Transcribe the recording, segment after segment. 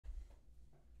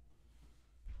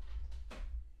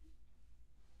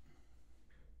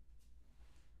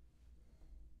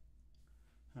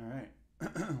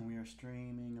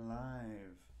streaming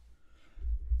live.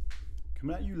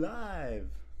 Coming at you live.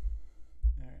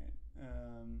 Alright.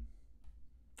 Let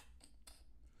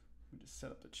me just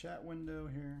set up the chat window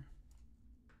here.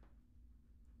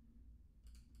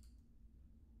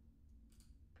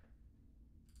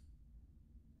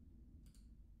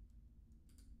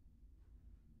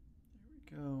 There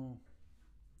we go.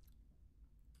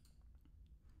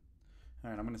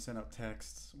 Alright, I'm going to send out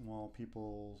texts while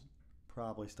people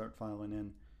probably start filing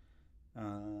in.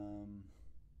 I'm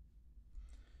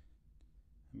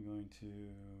going to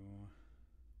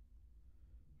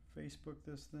Facebook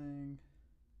this thing.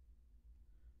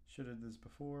 Should have did this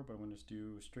before, but I'm going to just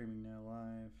do streaming now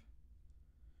live.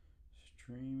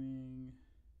 Streaming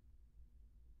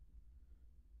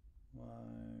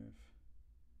live.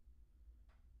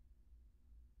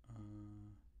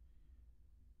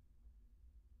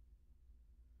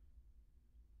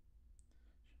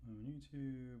 On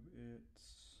YouTube, it's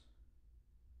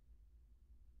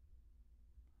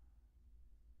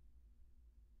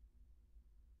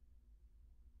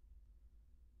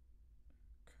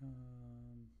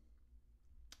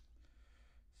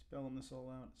spelling this all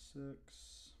out at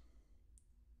 6.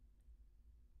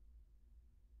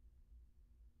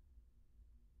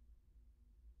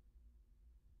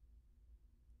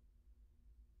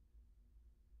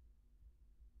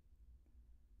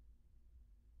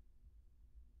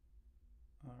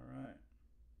 All right.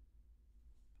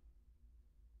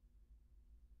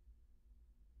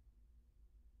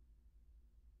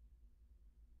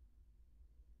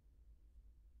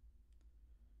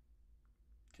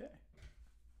 Okay.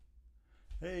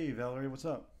 Hey, Valerie, what's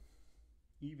up?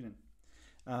 Evening.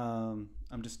 I'm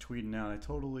just tweeting out. I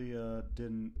totally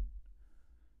didn't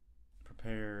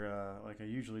prepare like I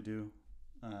usually do.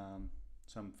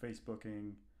 So I'm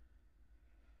Facebooking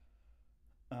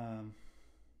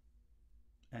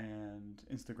and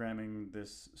Instagramming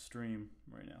this stream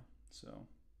right now. So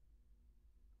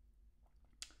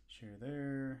share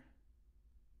there.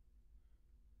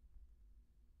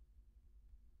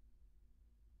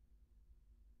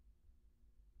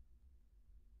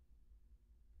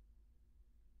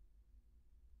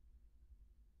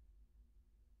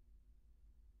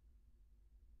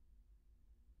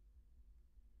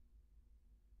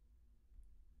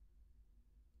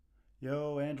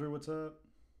 Yo, Andrew, what's up?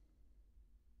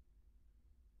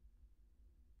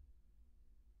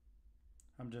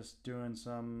 I'm just doing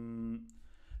some,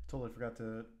 totally forgot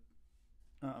to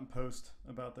post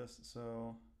about this,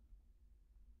 so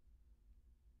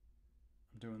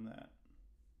I'm doing that.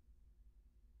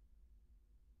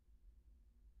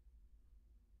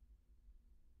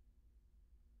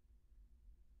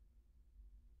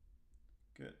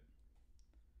 Good.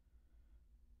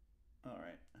 All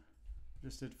right.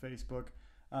 Just did Facebook.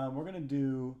 We're going to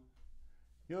do,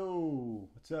 yo,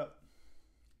 what's up?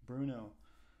 Bruno.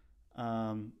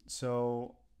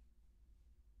 So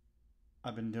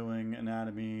I've been doing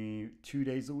anatomy 2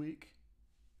 days a week.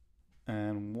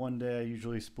 And one day I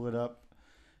usually split up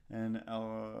and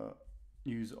I'll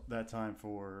use that time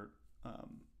for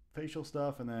facial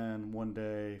stuff. And then one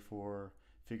day for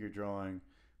figure drawing,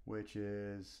 which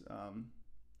is I'm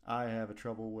having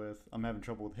trouble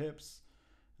with hips.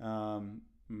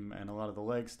 And a lot of the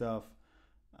leg stuff.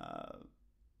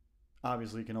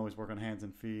 Obviously, you can always work on hands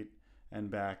and feet,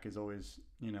 and back is always,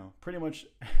 pretty much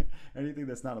anything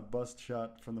that's not a bust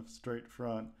shot from the straight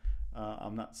front.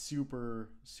 I'm not super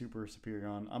superior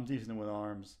on. I'm decent with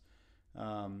arms,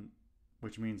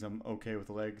 which means I'm okay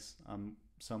with legs. I'm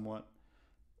somewhat,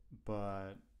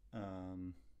 but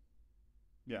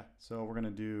yeah. So we're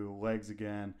gonna do legs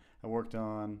again. I worked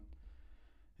on.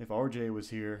 If RJ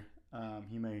was here,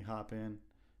 he may hop in,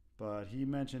 but he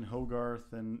mentioned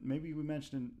Hogarth, and maybe we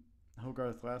mentioned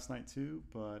Hogarth last night too,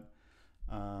 but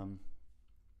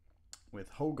with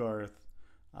Hogarth,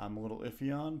 I'm a little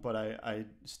iffy on, but I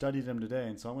studied him today,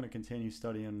 and so I'm going to continue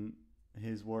studying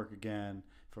his work again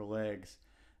for legs.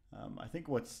 I think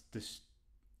what's this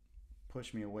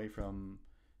pushed me away from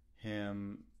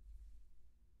him,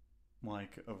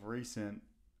 like of recent,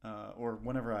 or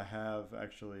whenever I have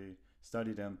actually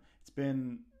studied him, it's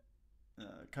been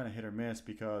kind of hit or miss,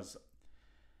 because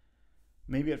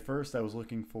maybe at first I was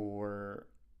looking for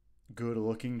good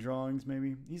looking drawings.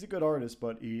 Maybe he's a good artist,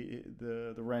 but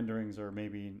the renderings are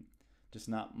maybe just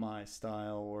not my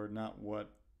style or not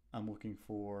what I'm looking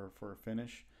for a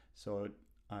finish. So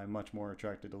I'm much more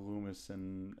attracted to Loomis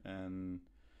and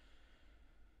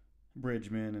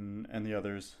Bridgman and the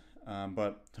others.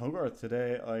 But Hogarth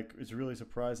today, like, it's really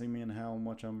surprising me in how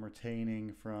much I'm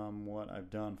retaining from what I've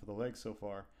done for the legs so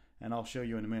far. And I'll show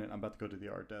you in a minute. I'm about to go to the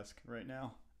art desk right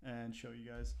now and show you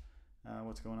guys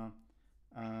what's going on.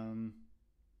 Um,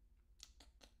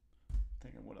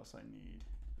 thinking what else I need.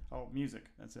 Oh, music.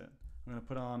 That's it. I'm gonna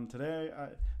put on today. I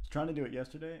was trying to do it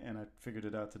yesterday, and I figured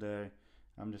it out today.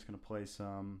 I'm just gonna play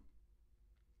some.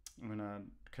 I'm gonna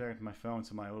connect my phone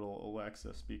to my little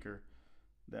Alexa speaker.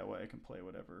 That way, I can play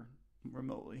whatever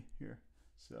remotely here.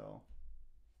 So,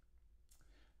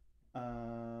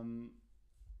 um,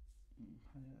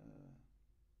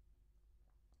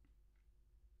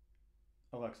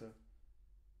 Alexa,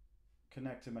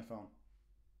 connect to my phone.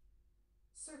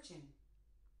 Searching.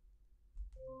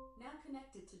 Now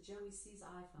connected to Joey C's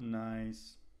iPhone.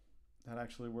 Nice. That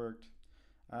actually worked.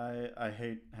 I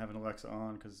hate having Alexa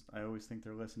on because I always think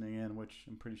they're listening in, which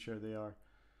I'm pretty sure they are.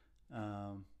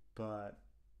 But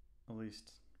at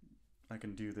least I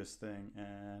can do this thing,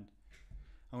 and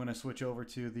I'm gonna switch over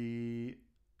to the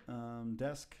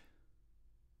desk,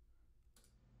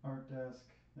 art desk.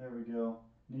 There we go.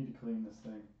 Need to clean this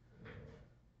thing.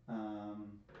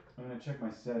 I'm gonna check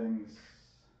my settings.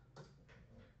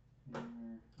 Here.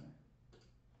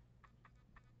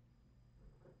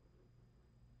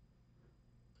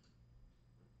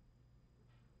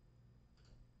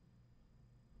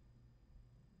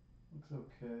 Looks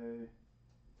okay.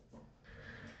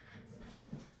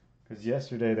 Because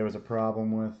yesterday there was a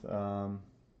problem with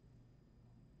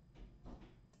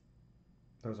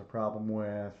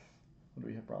what do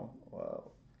we have problem?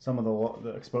 Some of the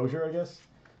exposure, I guess.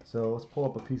 So let's pull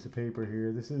up a piece of paper here.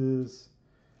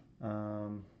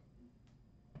 Um,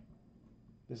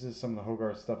 this is some of the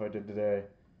Hogarth stuff I did today.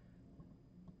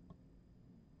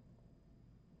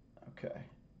 Okay.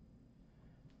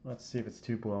 Let's see if it's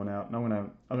too blown out. And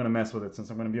I'm gonna mess with it since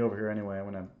I'm gonna be over here anyway. I'm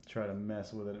gonna try to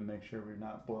mess with it and make sure we're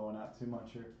not blowing out too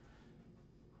much here.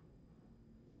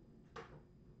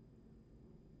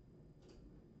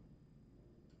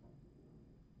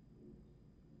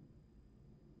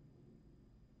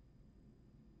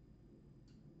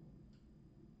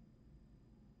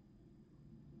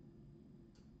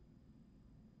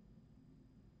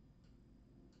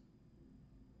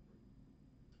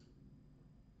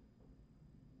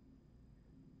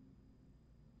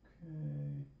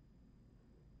 Okay.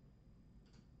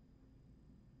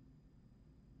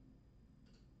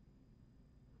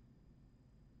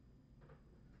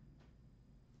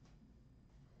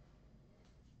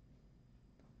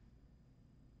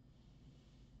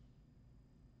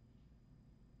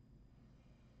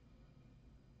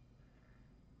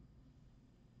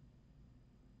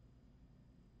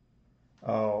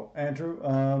 Oh, Andrew,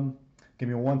 give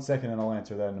me 1 second and I'll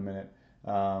answer that in a minute.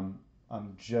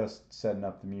 I'm just setting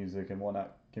up the music and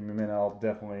whatnot. Give me a minute. I'll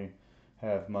definitely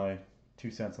have my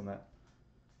 2 cents on that.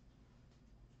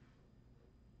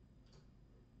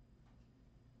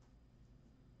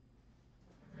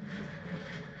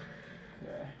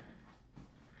 Okay.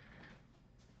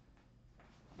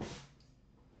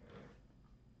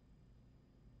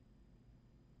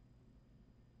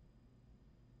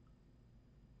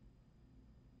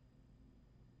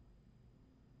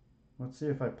 Let's see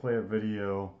if I play a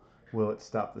video, will it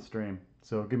stop the stream?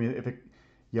 So give me if it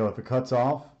cuts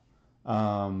off,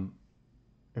 um,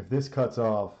 if this cuts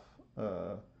off,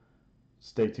 uh,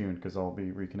 stay tuned because I'll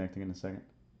be reconnecting in a second.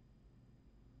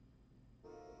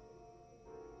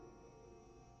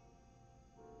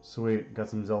 Sweet, got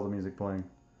some Zelda music playing.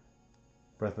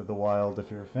 Breath of the Wild, if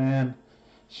you're a fan,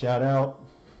 shout out.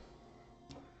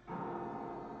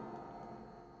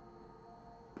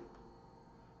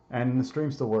 And the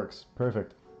stream still works.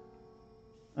 Perfect.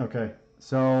 Okay,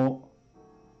 so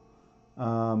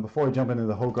before I jump into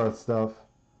the Hogarth stuff,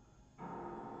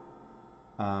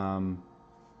 um,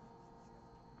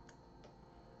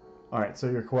 all right. So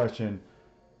your question: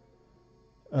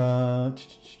 uh,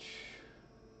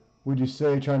 would you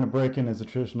say trying to break in as a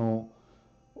traditional,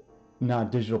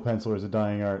 not digital pencil, is a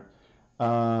dying art?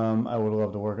 I would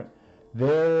love to work it.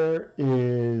 There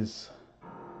is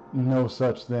no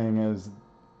such thing as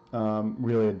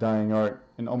really a dying art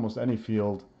in almost any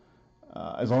field.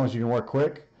 As long as you can work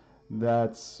quick,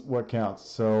 that's what counts.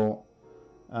 So,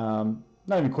 not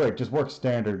even quick, just work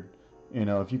standard.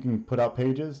 If you can put out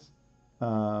pages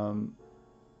um,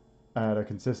 at a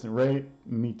consistent rate,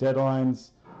 meet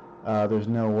deadlines, there's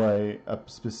no way a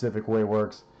specific way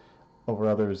works over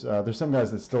others. There's some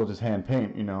guys that still just hand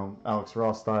paint, Alex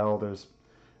Ross style. There's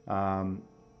um,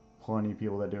 plenty of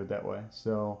people that do it that way.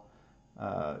 So,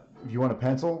 if you want a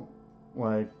pencil,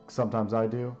 like sometimes I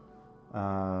do,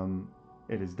 um,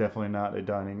 it is definitely not a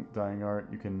dying art.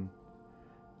 You can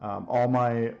all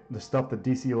the stuff that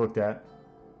DC looked at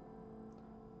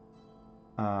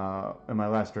in my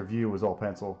last review was all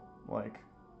pencil.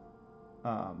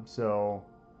 So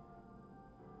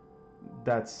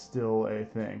that's still a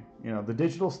thing. You know, the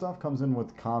digital stuff comes in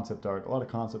with concept art. A lot of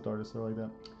concept artists are like that.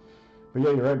 But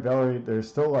yeah, you're right, Valerie. There's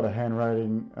still a lot of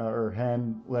handwriting or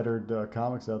hand lettered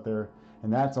comics out there,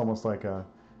 and that's almost like a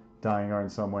dying art in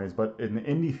some ways. But in the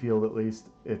indie field, at least,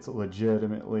 it's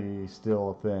legitimately still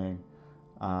a thing.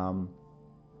 Um,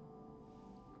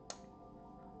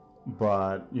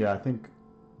 but yeah, I think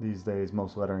these days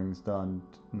most lettering's done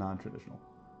non-traditional.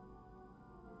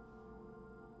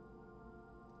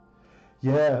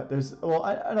 Yeah, there's well,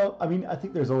 I don't. I mean, I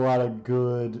think there's a lot of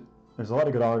good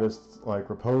artists. Like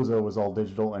Raposo was all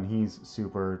digital, and he's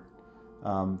super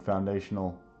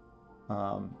foundational.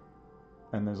 Um,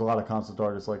 and there's a lot of concept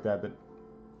artists like that that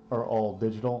are all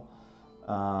digital.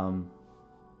 Um,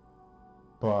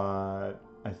 but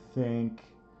I think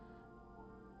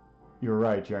you're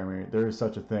right, Jeremy. There is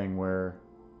such a thing where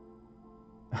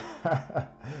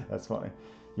that's funny.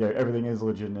 Yeah, everything is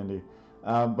legit in indie.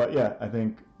 But yeah, I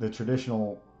think the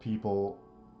traditional people,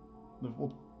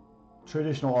 well,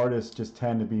 traditional artists just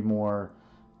tend to be more,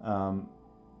 um,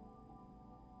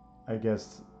 I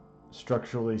guess,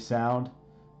 structurally sound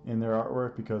in their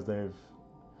artwork because they've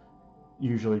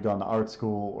usually gone to art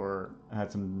school or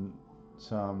had some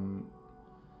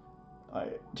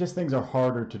just things are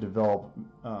harder to develop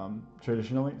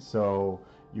traditionally, so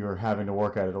you're having to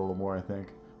work at it a little more, I think.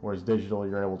 Whereas digital,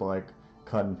 you're able to like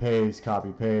cut and paste,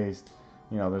 copy paste.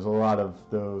 You know, there's a lot of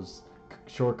those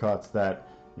shortcuts that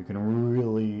you can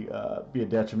really be a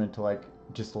detriment to like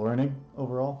just learning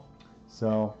overall. So,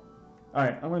 all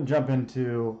right, I'm gonna jump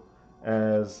into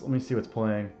as let me see what's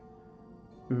playing.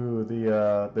 Ooh,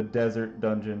 the desert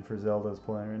dungeon for Zelda is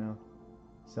playing right now.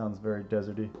 Sounds very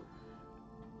deserty.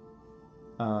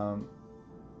 Um,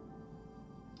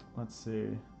 let's see.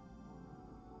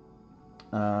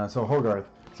 So Hogarth.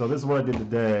 So this is what I did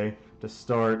today to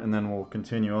start, and then we'll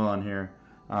continue on here.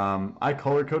 I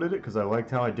color coded it because I liked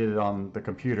how I did it on the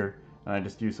computer, and I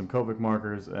just used some Copic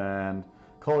markers and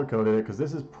color coded it because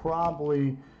this is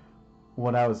probably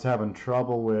what I was having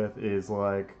trouble with is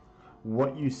like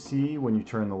what you see when you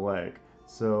turn the leg.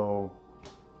 So,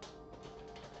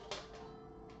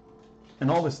 and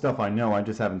all this stuff I know, I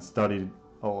just haven't studied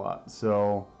a lot.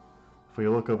 So, if we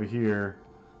look over here,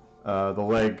 the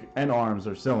leg and arms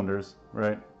are cylinders,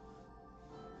 right?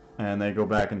 And they go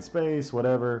back in space,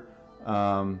 whatever.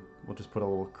 We'll just put a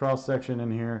little cross section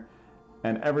in here,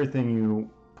 and everything you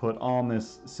put on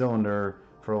this cylinder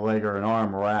for a leg or an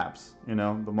arm wraps. You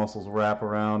know, the muscles wrap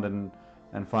around and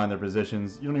find their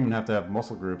positions. You don't even have to have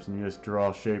muscle groups, and you just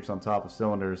draw shapes on top of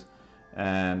cylinders,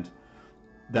 and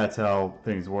that's how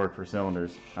things work for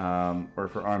cylinders or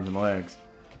for arms and legs.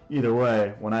 Either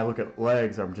way, when I look at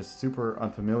legs, I'm just super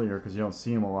unfamiliar because you don't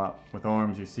see them a lot. With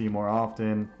arms, you see more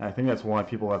often. And I think that's why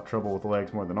people have trouble with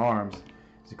legs more than arms,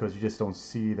 is because you just don't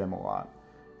see them a lot.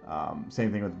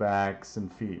 Same thing with backs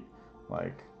and feet.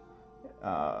 Like,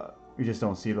 you just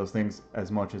don't see those things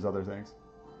as much as other things.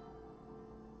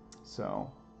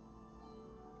 So,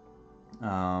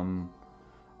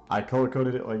 I color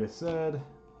coded it like I said,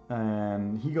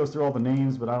 and he goes through all the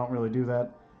names, but I don't really do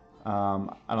that.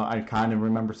 I kind of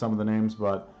remember some of the names,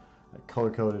 but I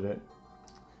color coded it.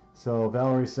 So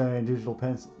Valerie's saying digital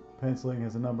penciling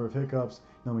has a number of hiccups.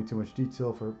 Don't need too much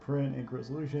detail for print, ink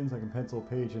resolutions. I can pencil a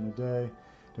page in a day,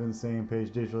 doing the same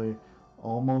page digitally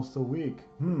almost a week.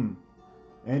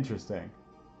 Interesting.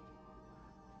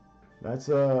 That's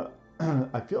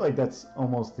I feel like that's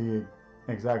almost the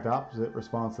exact opposite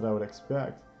response that I would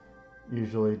expect.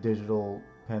 Usually digital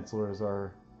pencilers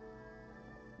are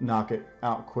knock it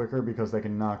out quicker because they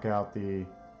can knock out the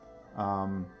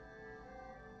um,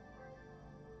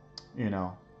 you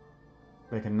know,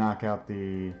 they can knock out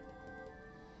the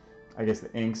I guess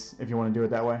the inks if you want to do it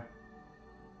that way.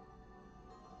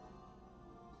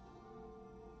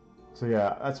 So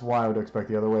yeah, that's why I would expect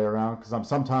the other way around because I'm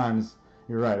sometimes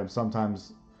you're right, I'm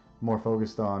sometimes more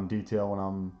focused on detail when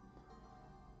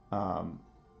I'm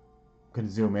can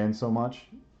zoom in so much.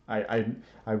 I, I,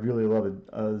 I really love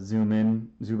a zoom in,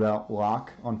 zoom out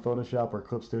lock on Photoshop or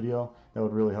Clip Studio. That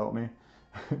would really help me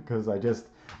because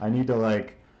I need to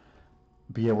like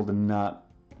be able to not.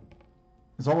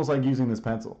 It's almost like using this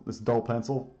pencil, this dull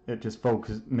pencil. It just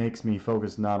makes me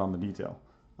focus not on the detail,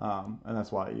 and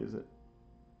that's why I use it.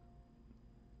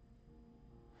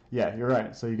 Yeah, you're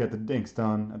right. So you get the inks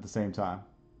done at the same time.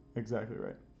 Exactly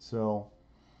right. So,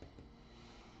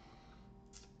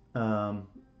 um,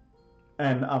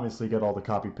 and obviously get all the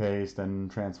copy paste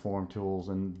and transform tools,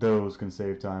 and those can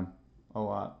save time a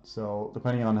lot. So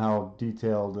depending on how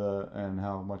detailed and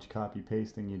how much copy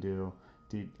pasting you do,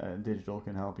 digital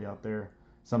can help you out there.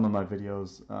 Some of my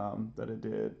videos that I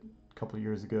did a couple of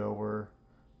years ago were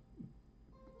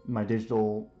my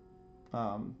digital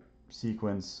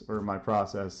sequence or my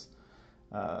process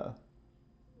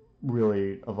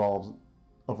really evolved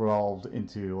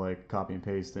into like copy and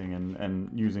pasting and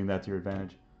using that to your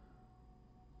advantage.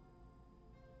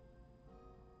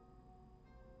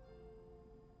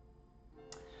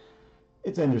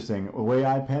 It's interesting. The way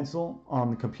I pencil on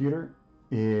the computer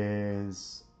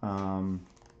is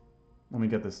let me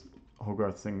get this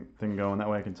Hogarths thing going. That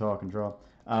way I can talk and draw.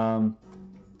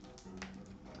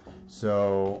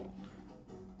 So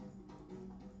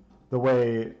the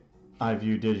way I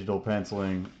view digital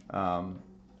penciling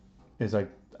is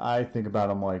I think about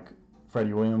them like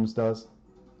Freddie Williams does,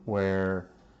 where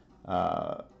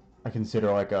I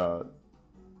consider like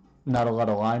not a lot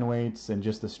of line weights and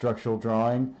just the structural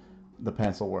drawing, the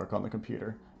pencil work on the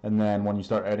computer. And then when you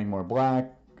start adding more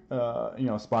black,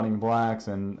 spotting blacks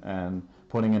and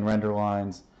putting in render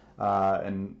lines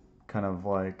and kind of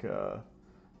like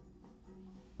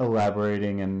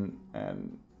elaborating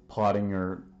and plotting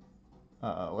your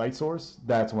light source,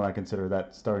 that's when I consider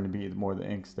that starting to be more the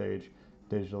ink stage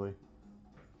digitally.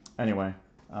 Anyway,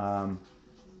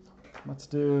 let's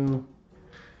do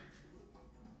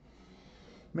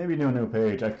maybe do a new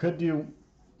page. I could do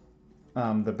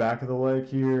the back of the leg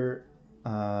here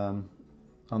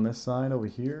on this side over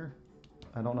here.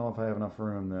 I don't know if I have enough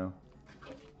room though.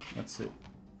 Let's see.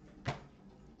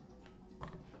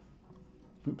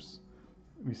 Oops.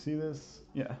 We see this?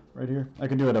 Yeah, right here. I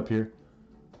can do it up here.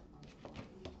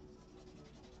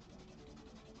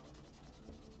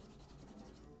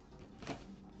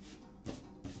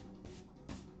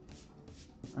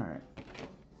 Alright.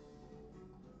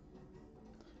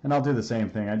 And I'll do the same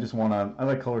thing. I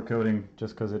like color coding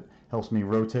just because it helps me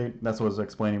rotate. That's what I was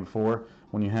explaining before.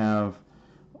 When you have,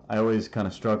 I always kind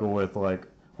of struggle with like,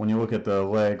 when you look at the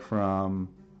leg from,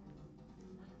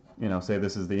 say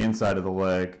this is the inside of the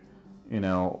leg,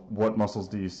 what muscles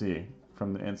do you see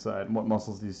from the inside? What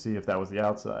muscles do you see if that was the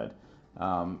outside?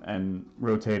 And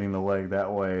rotating the leg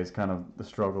that way is kind of the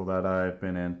struggle that I've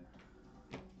been in.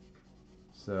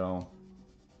 So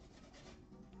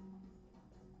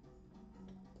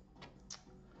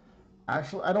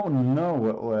actually, I don't know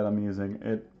what lead I'm using.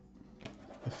 It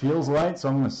feels light, so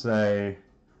I'm going to say,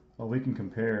 well, we can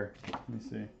compare. Let me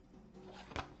see.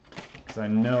 Because I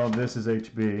know this is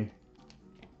HB.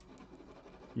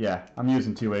 Yeah, I'm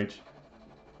using 2H.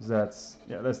 That's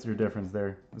your difference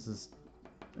there. This is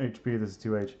HB, this is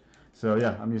 2H. So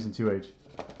yeah, I'm using 2H.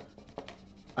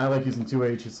 I like using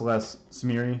 2H, it's less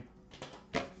smeary.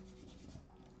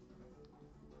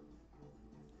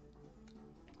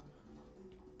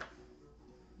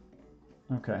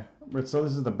 Okay, so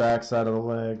this is the back side of the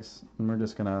legs, and we're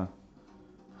just gonna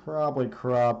probably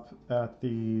crop at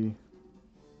maybe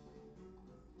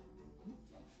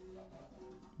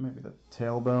the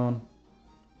tailbone,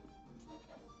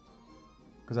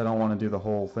 because I don't want to do the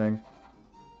whole thing.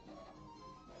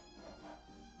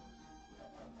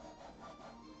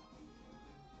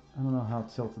 I don't know how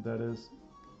tilted that is.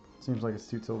 Seems like it's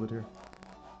too tilted here.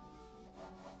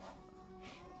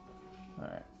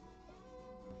 Alright.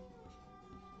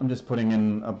 I'm just putting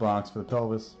in a box for the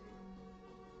pelvis.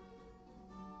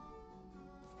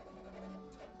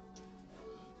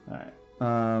 Alright.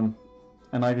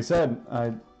 And like I said,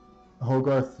 I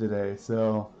Hogarth today,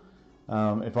 so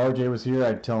if RJ was here,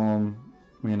 I'd tell him,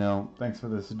 thanks for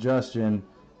the suggestion,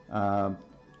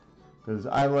 because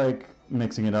I like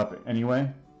mixing it up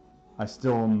anyway. I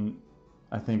think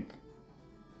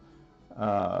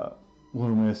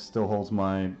Loomis still holds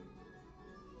my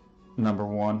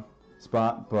 #1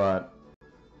 spot, but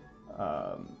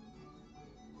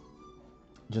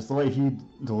just the way he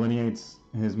delineates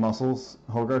his muscles,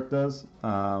 Hogarth does,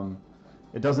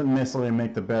 it doesn't necessarily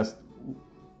make the best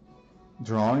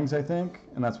drawings, I think,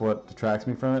 and that's what detracts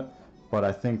me from it, but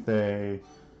I think for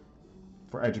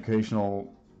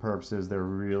educational purposes, they're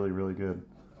really, really good.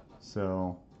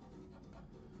 So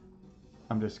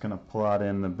I'm just going to plot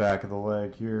in the back of the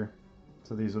leg here.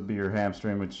 So these would be your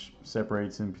hamstring, which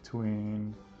separates in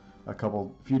between a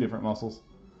few different muscles.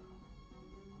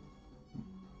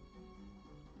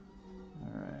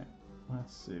 Alright,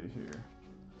 let's see here.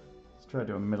 Let's try to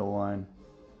do a middle line.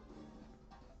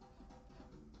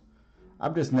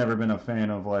 I've just never been a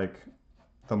fan of like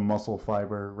the muscle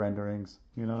fiber renderings,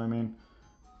 you know what I mean?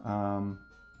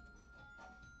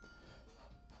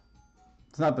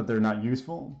 It's not that they're not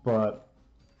useful, but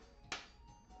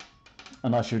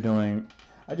unless you're doing,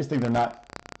 I just think they're not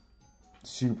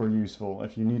super useful.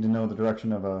 If you need to know the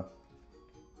direction of a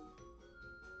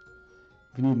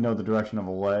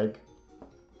leg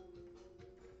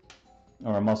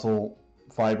or a muscle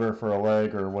fiber for a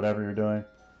leg or whatever you're doing,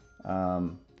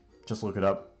 just look it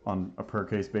up. on a per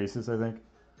case basis, I think.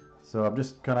 So I'm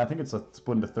just kind of, I think it's a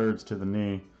split into thirds to the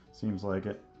knee. Seems like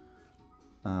it.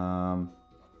 And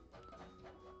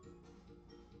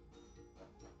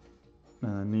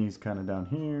the knee's kind of down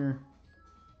here.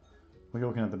 We're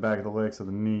looking at the back of the leg, so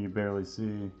the knee you barely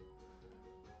see.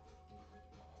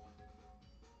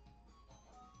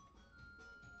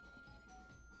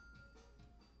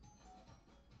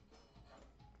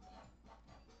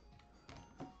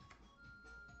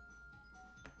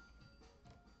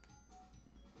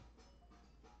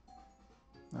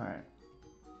 All right.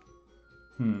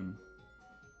 I'm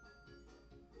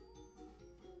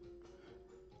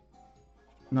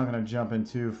not going to jump in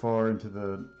too far into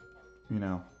the, you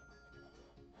know,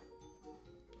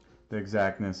 the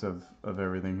exactness of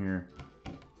everything here.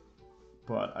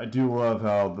 But I do love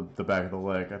how the back of the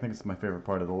leg, I think it's my favorite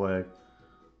part of the leg.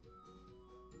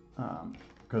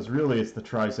 Because really it's the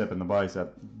tricep and the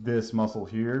bicep. This muscle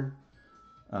here,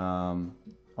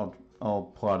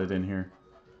 I'll plot it in here.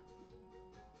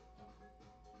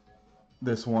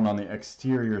 This one on the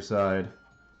exterior side,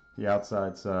 the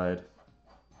outside side,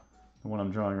 the one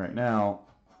I'm drawing right now,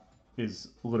 is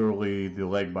literally the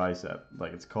leg bicep.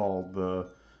 Like, it's called the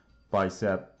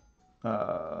bicep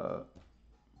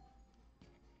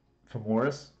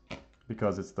femoris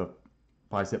because it's the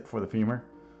bicep before the femur.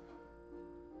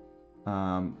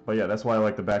 But yeah, that's why I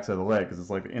like the backside of the leg, because it's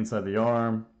like the inside of the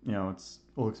arm. You know, it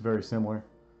looks very similar.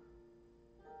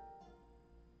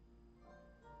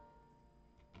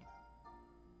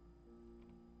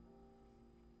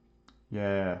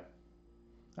 Yeah,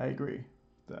 I agree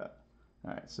with that.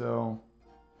 All right, so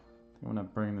I want to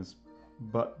bring this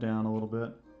butt down a little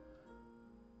bit.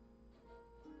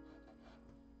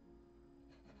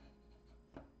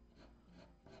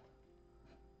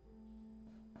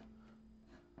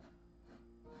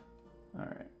 All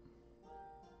right.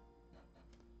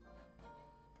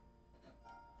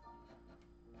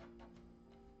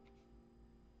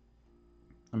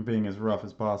 I'm being as rough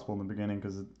as possible in the beginning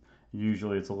because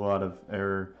usually it's a lot of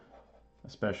error,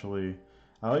 especially.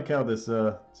 I like how this,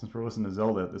 since we're listening to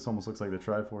Zelda, this almost looks like the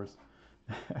Triforce.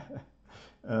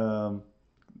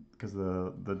 Because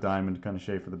the diamond kind of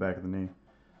shape for the back of the knee.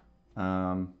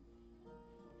 But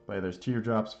yeah, there's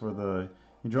teardrops for the.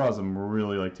 He draws them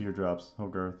really like teardrops,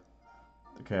 Hogarth.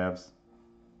 The calves.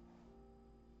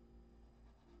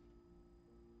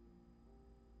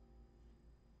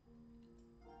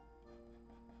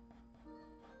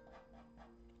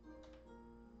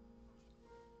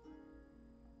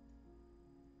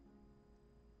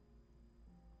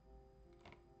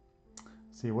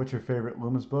 See, what's your favorite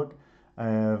Loomis book? I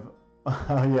have.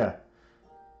 Yeah.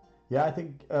 Yeah, I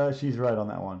think she's right on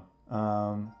that one.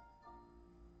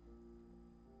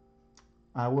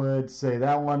 I would say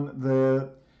that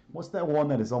one. What's that one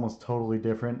that is almost totally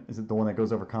different? Is it the one that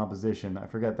goes over composition? I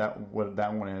forget what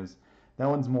that one is. That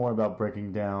one's more about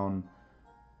breaking down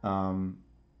um,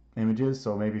 images.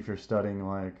 So maybe if you're studying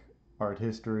like art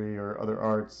history or other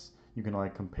arts, you can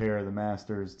like compare the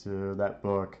masters to that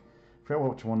book. I forget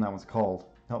which one that one's called.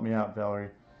 Help me out, Valerie.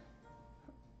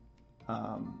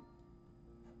 Um,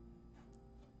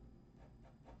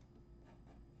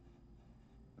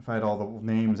 if I had all the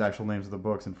names, actual names of the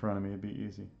books in front of me, it'd be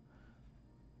easy.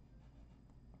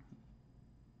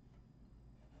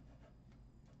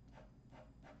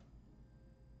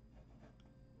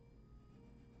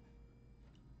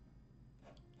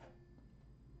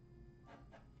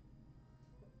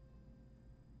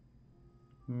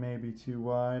 Maybe too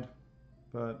wide,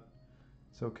 but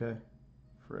it's okay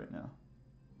for right now.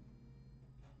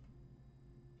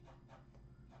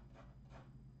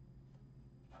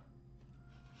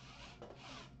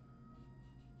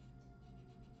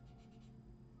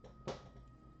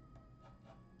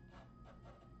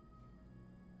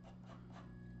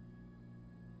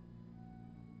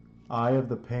 Eye of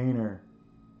the Painter.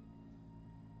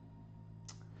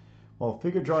 Well,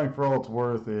 figure drawing for all it's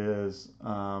worth is,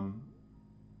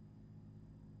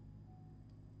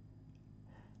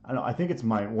 I don't know, I think it's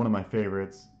one of my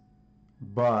favorites,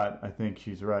 but I think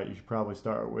she's right. You should probably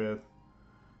start with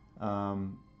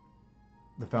um,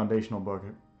 the foundational book.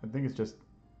 I think it's just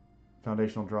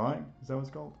Foundational Drawing. Is that what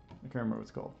it's called? I can't remember what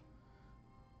it's called.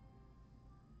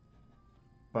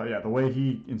 But yeah, the way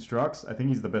he instructs, I think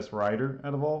he's the best writer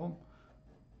out of all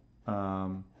of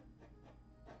them.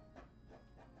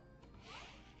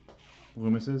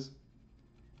 Loomis is.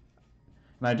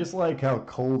 And I just like how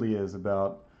cold he is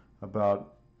about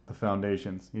the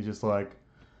foundations. He's just like,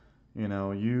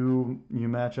 you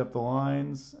match up the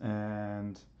lines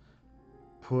and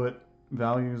put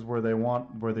values where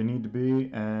they need to be,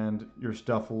 and your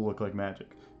stuff will look like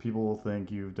magic. People will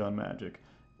think you've done magic,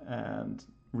 and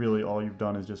really all you've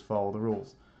done is just follow the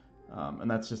rules. And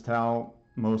that's just how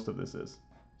most of this is.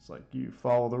 It's like you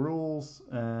follow the rules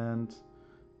and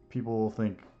people will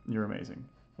think you're amazing.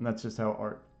 And that's just how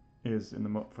art is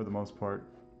for the most part.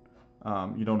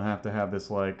 You don't have to have this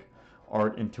like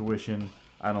art intuition.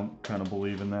 I don't kind of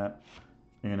believe in that.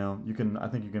 You know, I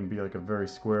think you can be like a very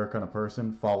square kind of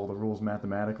person, follow the rules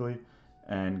mathematically,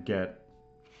 and get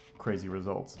crazy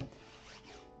results.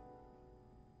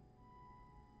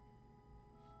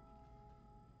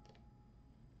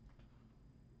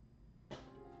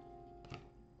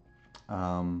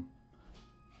 Um,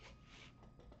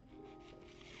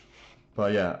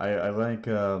 but yeah, I like.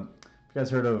 You guys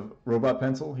heard of Robot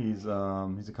Pencil? He's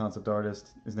a concept artist.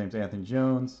 His name's Anthony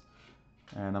Jones,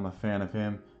 and I'm a fan of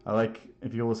him. I like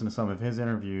if you listen to some of his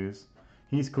interviews.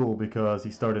 He's cool because he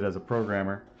started as a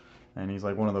programmer, and he's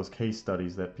like one of those case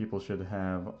studies that people should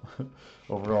have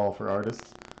overall for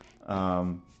artists.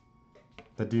 Um,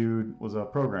 the dude was a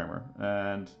programmer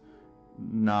and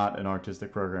not an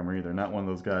artistic programmer either. Not one of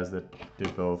those guys that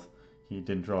did both. He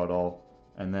didn't draw at all,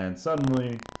 and then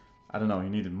suddenly, I don't know, he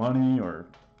needed money or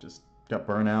just got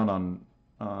burnt out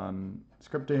on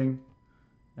scripting,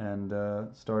 and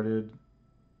started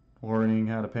learning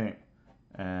how to paint.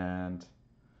 And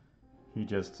he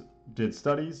just did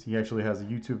studies. He actually has a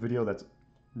YouTube video that's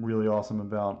really awesome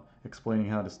about explaining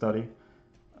how to study.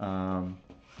 And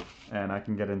I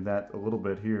can get into that a little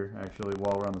bit here, actually,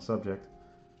 while we're on the subject.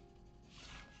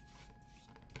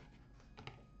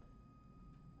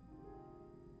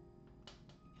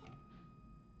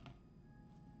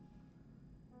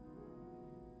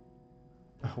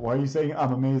 Why are you saying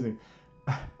I'm amazing?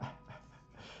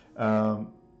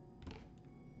 um,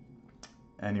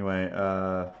 anyway,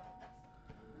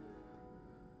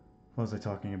 what was I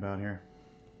talking about here?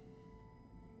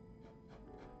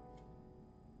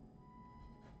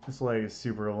 This leg is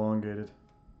super elongated,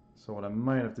 so what I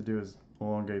might have to do is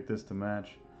elongate this to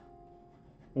match,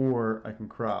 or I can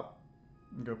crop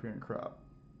and go up here and crop.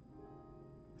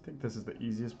 I think this is the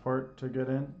easiest part to get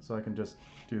in, so I can just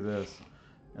do this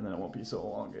and then it won't be so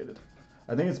elongated.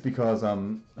 I think it's because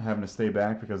I'm having to stay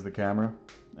back because of the camera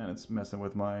and it's messing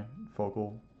with my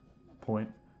focal point,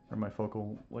 or my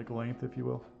focal like length, if you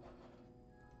will.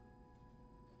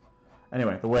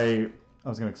 Anyway, the way I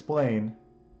was going to explain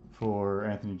for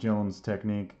Anthony Jones'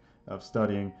 technique of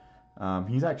studying,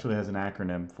 he actually has an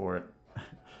acronym for it. I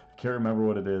can't remember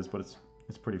what it is, but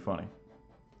it's pretty funny.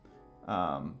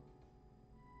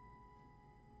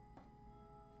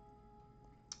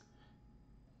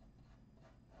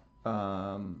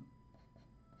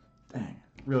 Dang,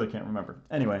 really can't remember.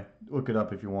 Anyway, look it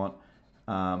up if you want.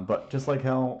 But just like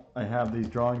how I have these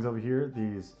drawings over here,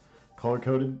 these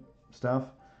color-coded stuff,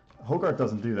 Hogarth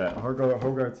doesn't do that.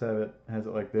 Hogarths has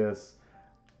it like this.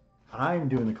 I'm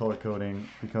doing the color coding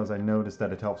because I noticed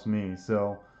that it helps me.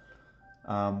 So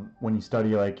when you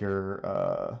study like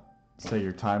your say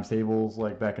your times tables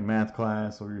like back in math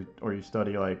class, or you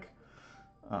study like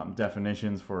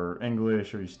definitions for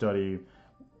English, or you study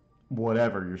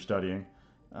whatever you're studying,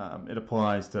 it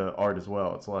applies to art as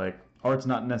well. It's like art's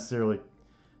not necessarily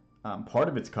part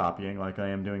of it's copying like I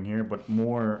am doing here, but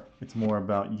it's more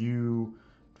about you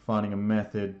finding a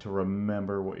method to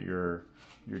remember what you're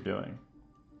doing.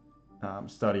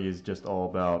 Study is just all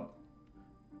about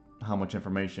how much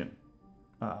information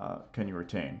can you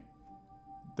retain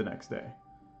the next day.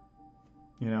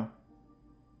 You know?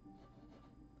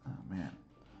 Oh man.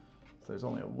 So there's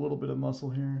only a little bit of muscle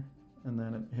here, and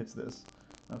then it hits this.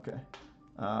 Okay.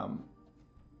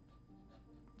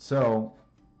 So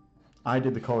I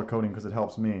did the color coding because it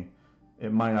helps me.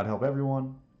 It might not help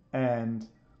everyone, and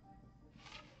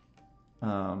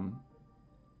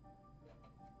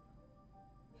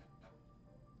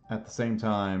at the same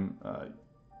time,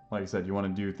 like I said, you want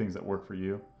to do things that work for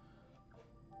you.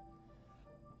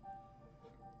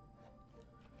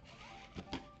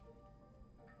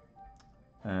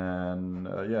 And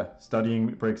yeah, studying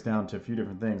breaks down to a few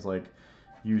different things, like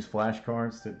use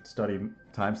flashcards to study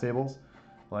times tables,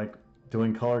 like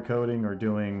doing color coding or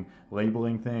doing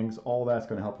labeling things. All that's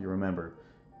going to help you remember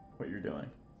what you're doing.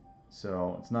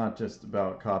 So it's not just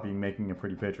about copying, making a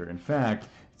pretty picture. In fact,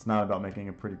 it's not about making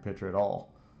a pretty picture at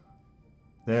all.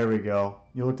 There we go.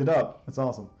 You looked it up. That's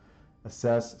awesome.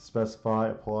 Assess, specify,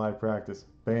 apply, practice.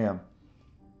 Bam.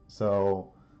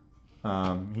 So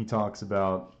he talks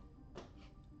about,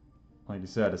 like you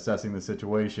said, assessing the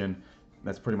situation.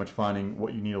 That's pretty much finding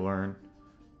what you need to learn.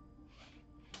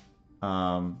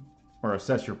 Or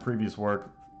assess your previous work.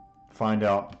 Find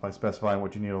out by specifying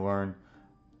what you need to learn.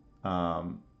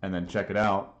 And then check it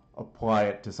out. Apply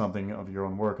it to something of your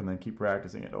own work, and then keep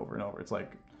practicing it over and over. It's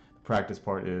like the practice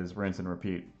part is rinse and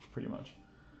repeat, pretty much.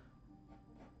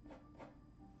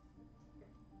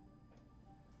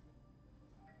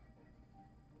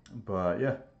 But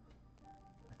yeah,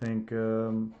 I think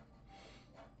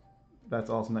that's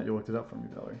awesome that you looked it up for me,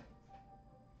 Valerie.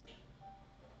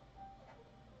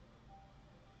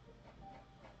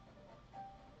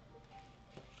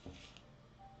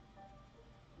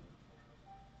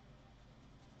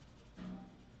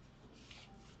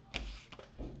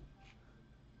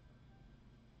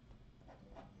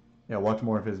 Yeah, watch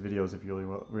more of his videos if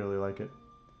you really like it.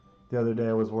 The other day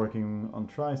I was working on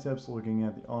triceps, looking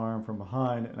at the arm from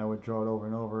behind, and I would draw it over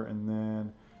and over, and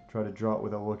then try to draw it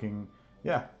without looking.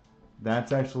 Yeah,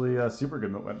 that's actually a super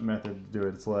good method to do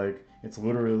it. It's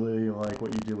literally like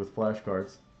what you do with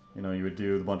flashcards. You know, you would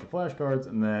do a bunch of flashcards,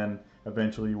 and then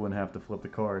eventually you wouldn't have to flip the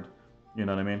card. You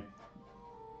know what I mean?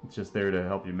 It's just there to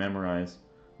help you memorize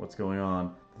what's going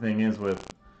on. The thing is with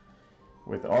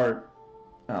art,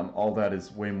 all that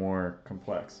is way more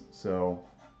complex. So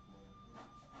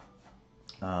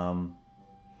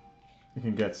it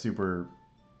can get super,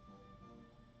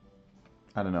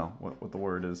 I don't know what the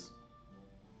word is,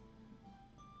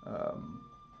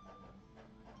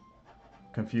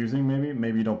 confusing maybe.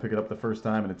 Maybe you don't pick it up the first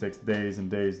time and it takes days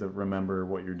and days to remember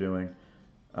what you're doing.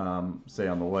 Say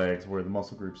on the legs where the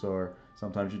muscle groups are,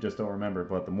 sometimes you just don't remember,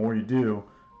 but the more you do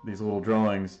these little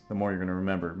drawings, the more you're going to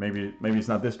remember. Maybe it's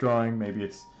not this drawing, maybe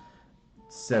it's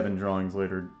 7 drawings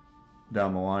later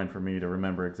down the line for me to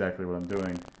remember exactly what I'm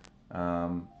doing.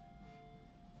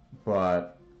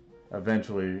 But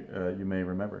eventually you may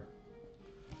remember.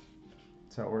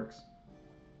 That's how it works.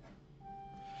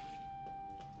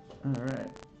 All right.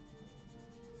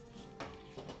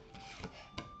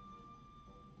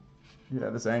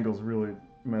 Yeah, this angle's really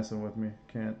messing with me.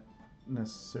 Can't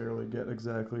necessarily get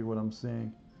exactly what I'm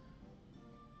seeing.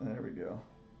 There we go.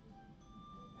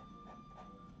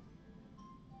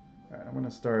 All right, I'm going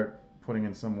to start putting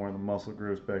in some more of the muscle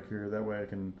grooves back here. That way I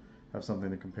can have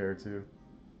something to compare to.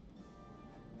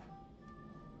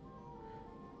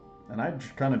 And I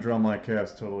kind of draw my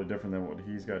calves totally different than what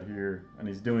he's got here. And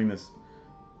he's doing this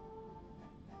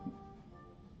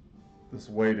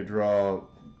way to draw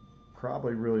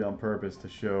probably really on purpose to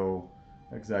show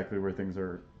exactly where things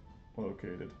are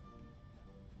located.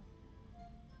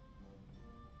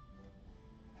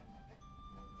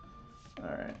 All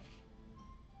right.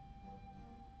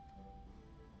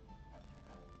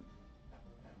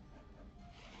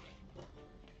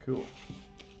 Cool.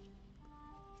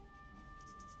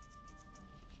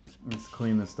 Let's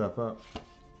clean this stuff up.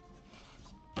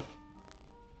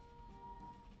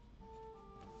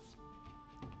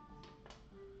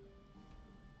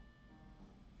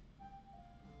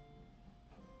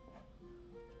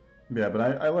 Yeah, but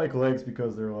I like legs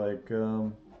because they're like,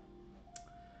 I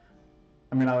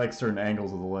mean, I like certain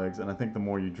angles of the legs, and I think the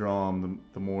more you draw them,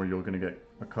 the more you're going to get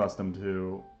accustomed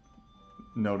to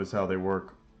notice how they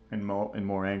work in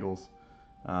more angles,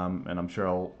 and I'm sure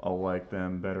I'll like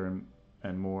them better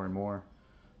and more and more.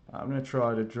 I'm going to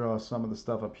try to draw some of the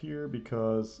stuff up here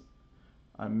because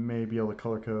I may be able to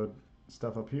color code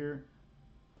stuff up here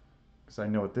because I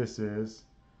know what this is.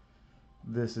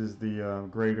 This is the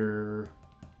greater,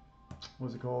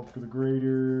 what's it called? The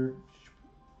greater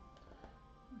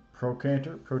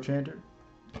prochanter.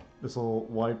 This little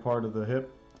wide part of the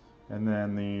hip, and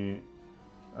then the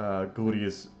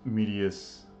gluteus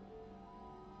medius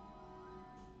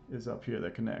is up here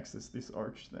that connects this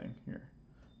arch thing here.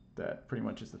 That pretty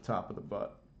much is the top of the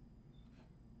butt,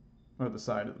 or the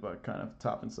side of the butt, kind of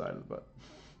top and side of the butt.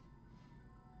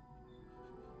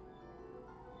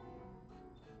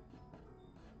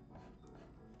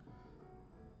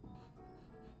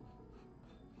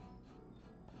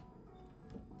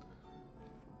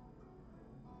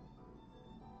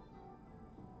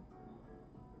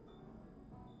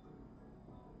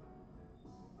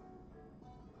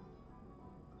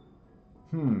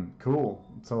 Cool.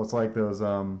 So it's like those,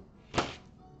 what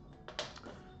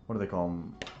do they call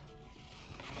them?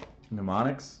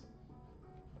 Mnemonics?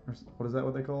 Or what is that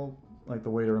what they call? Like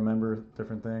the way to remember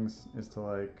different things is to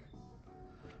like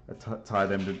tie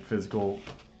them to physical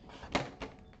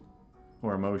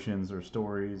or emotions or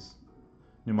stories.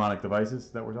 Mnemonic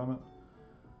devices that we're talking about?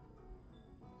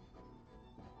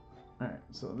 Alright,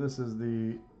 so this is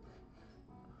the,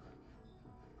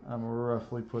 I'm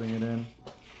roughly putting it in.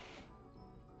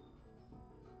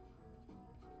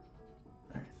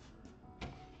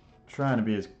 Trying to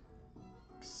be as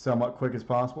somewhat quick as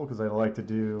possible because I like to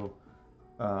do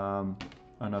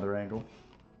another angle.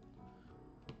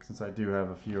 Since I do have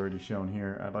a few already shown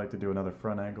here, I'd like to do another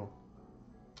front angle.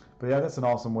 But yeah, that's an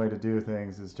awesome way to do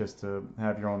things, is just to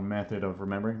have your own method of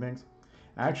remembering things.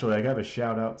 Actually, I got a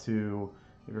shout out to,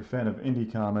 if you're a fan of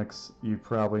indie comics, you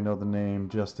probably know the name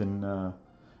Justin, or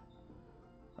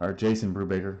Jason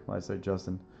Brubaker. Why I say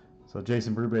Justin. So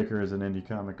Jason Brubaker is an indie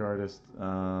comic artist,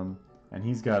 and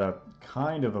he's got a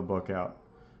kind of a book out.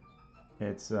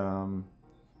 It's, oh,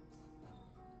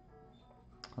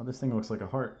 this thing looks like a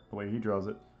heart, the way he draws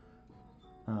it.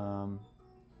 Um,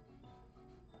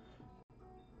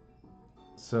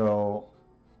 so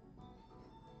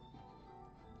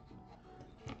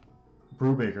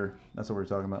Brubaker, that's what we're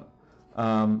talking about.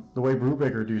 The way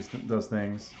Brubaker does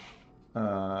things,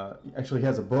 actually he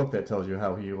has a book that tells you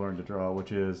how he learned to draw,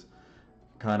 which is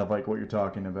kind of like what you're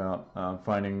talking about,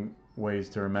 finding ways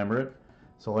to remember it.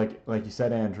 So like you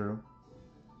said, Andrew,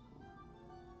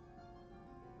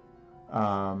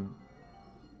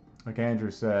 like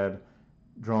Andrew said,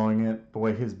 drawing it the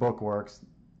way his book works,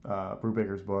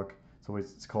 Brubaker's book. So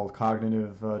it's called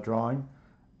Cognitive Drawing.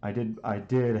 I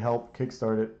did help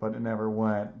kickstart it, but it never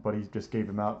went. But he just gave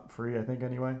him out free, I think.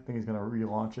 Anyway, I think he's gonna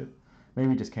relaunch it. Maybe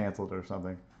he just canceled it or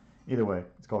something. Either way,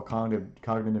 it's called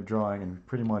Cognitive Drawing, and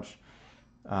pretty much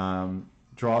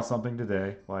draw something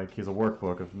today. Like here's a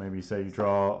workbook of maybe say you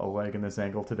draw a leg in this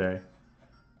angle today,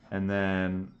 and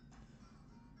then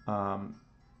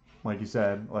like you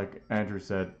said, like Andrew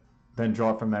said, then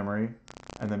draw it from memory,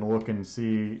 and then look and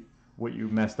see what you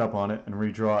messed up on it and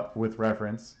redraw it with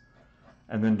reference,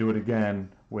 and then do it again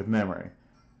with memory.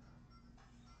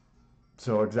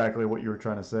 So exactly what you were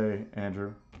trying to say,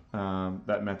 Andrew.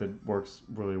 That method works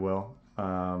really well.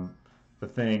 The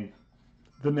thing,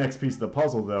 the next piece of the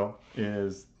puzzle though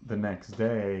is the next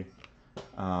day.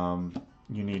 You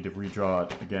need to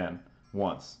redraw it again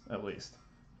once at least,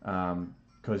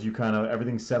 because you kind of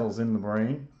everything settles in the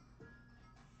brain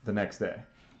the next day.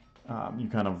 You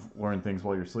kind of learn things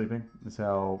while you're sleeping. Is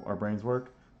how our brains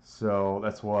work. So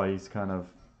that's why he's kind of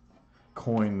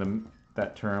coined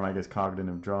that term, I guess,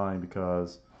 cognitive drawing,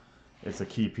 because it's a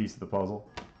key piece of the puzzle.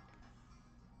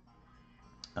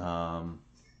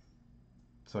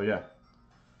 So yeah,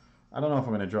 I don't know if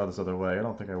I'm going to draw this other way. I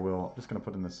don't think I will. I'm just going to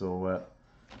put in the silhouette.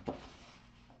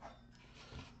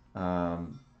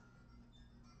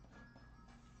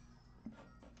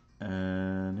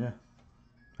 And yeah,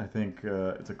 I think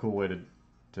it's a cool way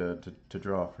to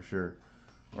draw for sure,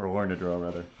 or learn to draw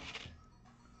rather.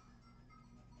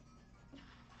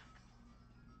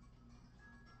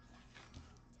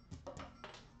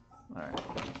 All right.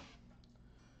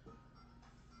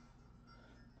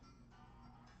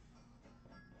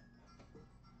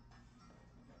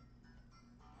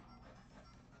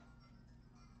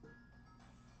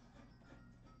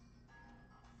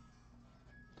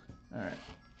 All right.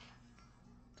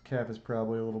 The cap is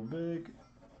probably a little big.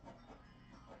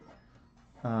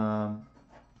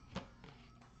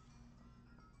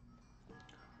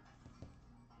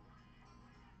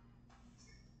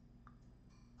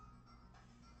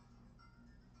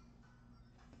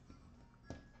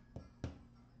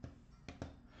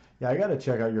 Yeah, I gotta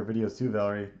check out your videos too,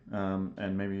 Valerie,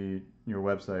 and maybe your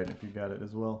website if you got it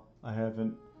as well. I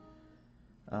haven't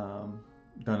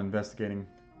done investigating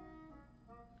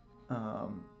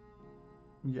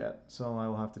yet, so I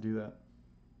will have to do that.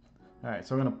 All right,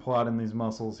 so I'm gonna plot in these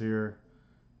muscles here,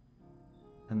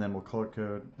 and then we'll color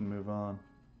code and move on.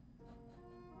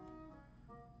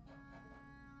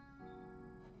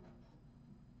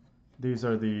 These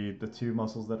are the two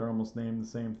muscles that are almost named the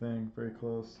same thing, very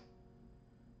close.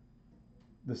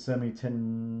 The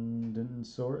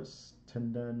semitendinosaurus,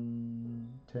 tendinosis,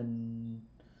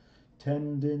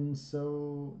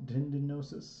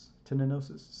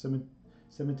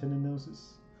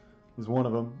 semitendinosis is one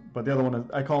of them, but the other one is,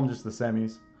 I call them just the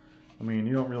semis. I mean,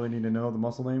 you don't really need to know the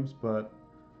muscle names, but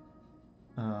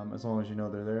as long as you know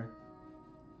they're there.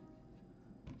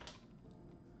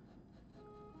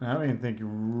 And I don't even think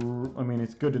I mean,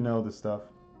 it's good to know this stuff.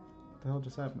 What the hell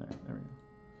just happened there? There we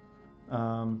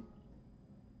go.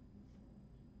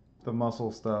 The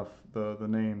muscle stuff, the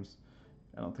names,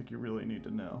 I don't think you really need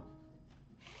to know.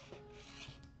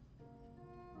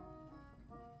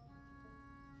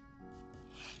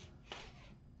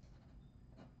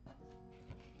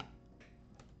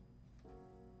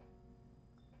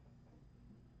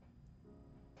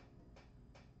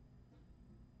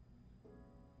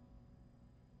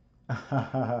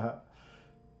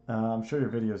 I'm sure your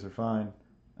videos are fine.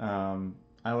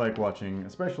 I like watching,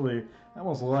 especially, I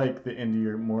almost like the indie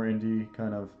or more indie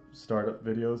kind of startup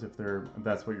videos if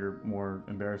that's what you're more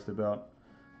embarrassed about,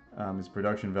 is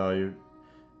production value.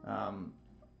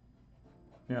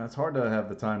 Yeah, it's hard to have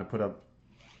the time to put up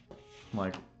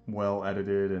like well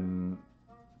edited and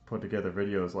put together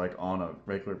videos like on a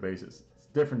regular basis. It's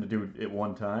different to do it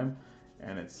one time,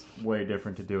 and it's way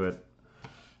different to do it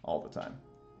all the time.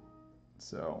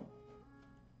 So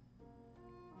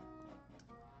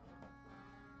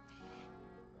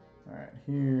all right,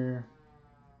 here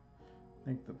I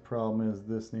think the problem is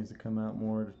this needs to come out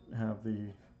more to have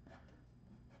the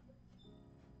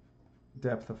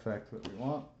depth effect that we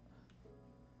want.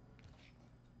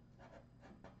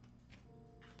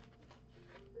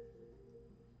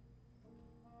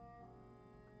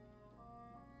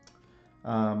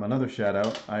 Another shout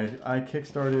out. I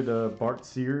kickstarted a Bart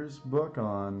Sears book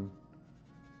on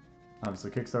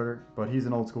obviously Kickstarter, but he's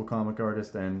an old school comic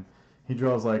artist and he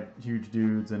draws like huge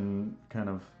dudes and kind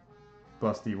of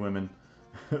busty women.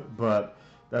 But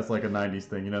that's like a 90s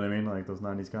thing, you know what I mean? Like those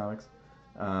 90s comics.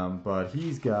 But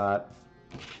he's got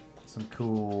some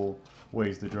cool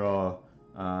ways to draw.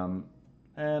 And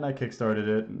I kickstarted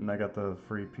it and I got the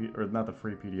free, or not the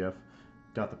free PDF,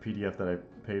 got the PDF that I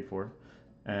paid for.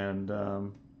 And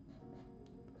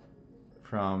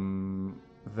from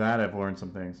that I've learned some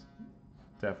things,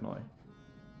 definitely.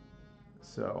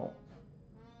 So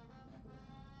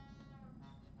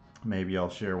maybe I'll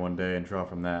share one day and draw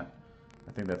from that.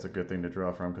 I think that's a good thing to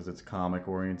draw from because it's comic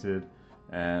oriented.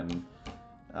 And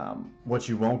what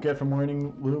you won't get from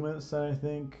learning Loomis, I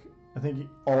think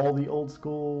all the old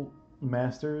school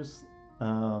masters,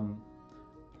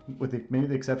 with maybe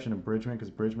the exception of Bridgman, because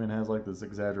Bridgman has like this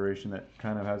exaggeration that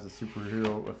kind of has a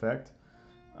superhero effect.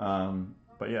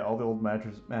 But yeah, all the old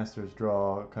masters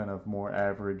draw kind of more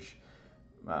average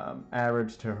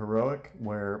to heroic,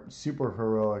 where super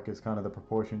heroic is kind of the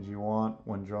proportions you want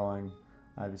when drawing,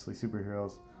 obviously,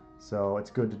 superheroes. So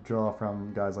it's good to draw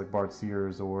from guys like Bart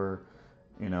Sears, or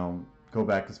go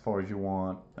back as far as you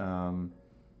want.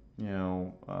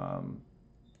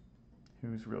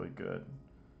 Who's really good?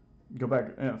 Go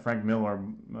back, Frank Miller,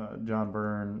 John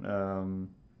Byrne.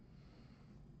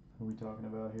 Who are we talking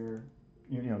about here?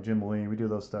 Jim Lee. We do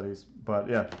those studies, but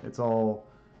yeah, it's all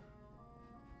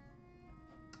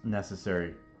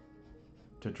necessary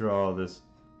to draw this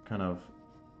kind of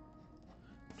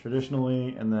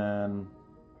traditionally, and then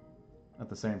at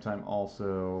the same time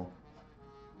also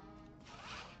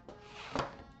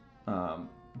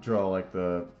draw like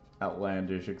the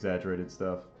outlandish, exaggerated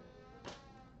stuff.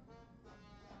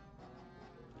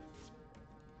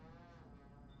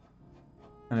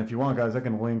 And if you want, guys, I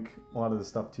can link a lot of the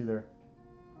stuff to there.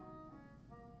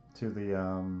 To the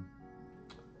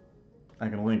I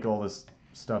can link all this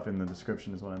stuff in the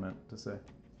description is what I meant to say.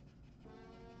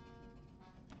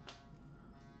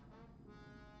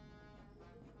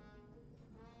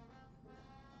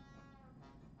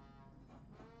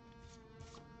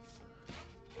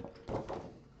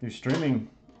 You're streaming.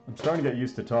 I'm starting to get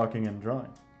used to talking and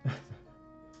drawing.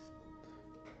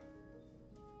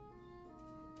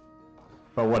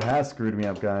 But what has screwed me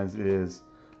up, guys, is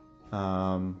what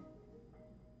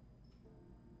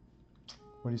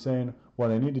are you saying?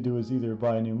 What I need to do is either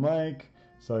buy a new mic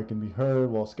so I can be heard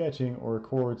while sketching, or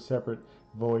record separate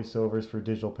voiceovers for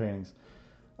digital paintings.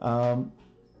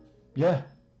 Yeah,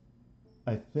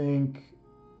 I think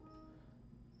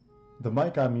the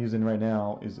mic I'm using right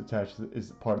now is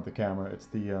is part of the camera. It's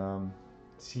the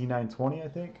C920, I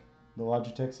think, the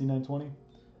Logitech C920.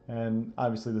 And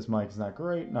obviously this mic is not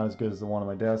great, not as good as the one on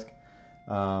my desk,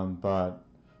 but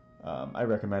I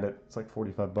recommend it. It's like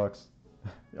 45 bucks.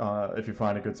 If you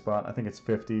find a good spot. I think it's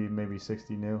 50, maybe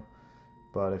 60 new,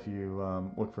 but if you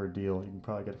look for a deal, you can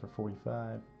probably get it for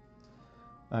 45.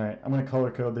 All right, I'm gonna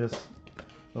color code this.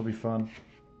 It'll be fun.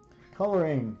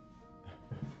 Coloring.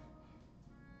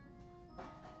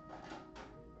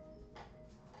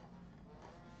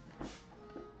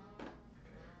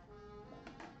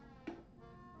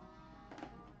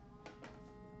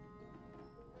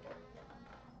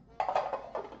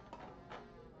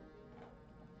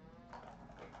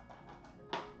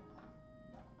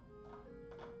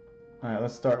 Alright,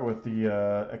 let's start with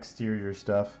the exterior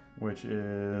stuff, which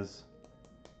is,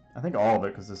 I think all of it,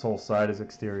 because this whole side is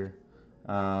exterior.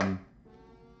 But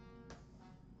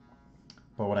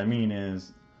what I mean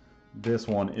is, this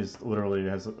one is literally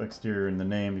has exterior in the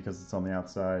name because it's on the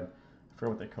outside. I forget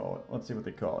what they call it. Let's see what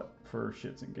they call it for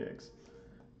shits and gigs.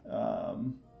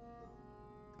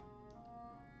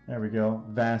 There we go.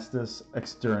 Vastus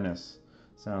externus.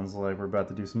 Sounds like we're about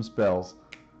to do some spells.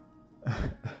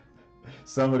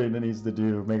 Somebody needs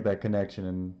to make that connection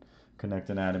and connect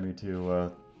anatomy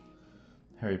to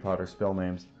Harry Potter spell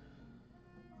names.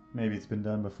 Maybe it's been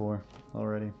done before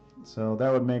already. So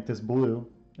that would make this blue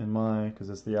because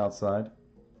it's the outside.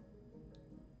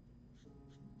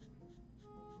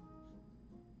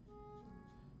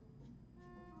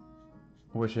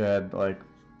 Wish I had like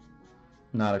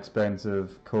not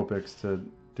expensive Copics to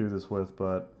do this with,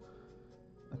 but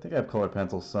I think I have colored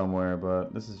pencils somewhere,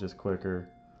 but this is just quicker.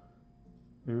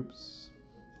 Oops.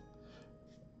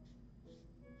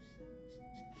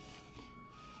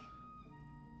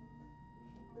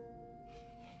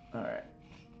 Alright.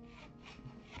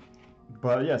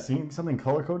 But yeah, seeing something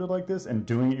color coded like this and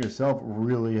doing it yourself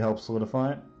really helps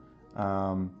solidify it.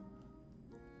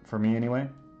 For me, anyway.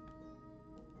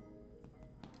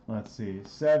 Let's see.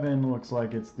 7 looks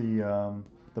like it's the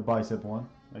bicep one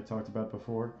I talked about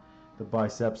before. The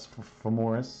biceps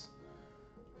femoris.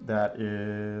 That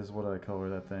is, what did I color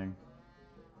that thing?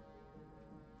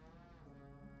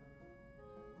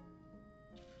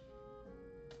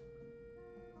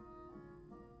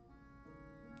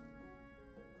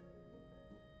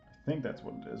 I think that's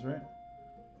what it is, right?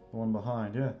 The one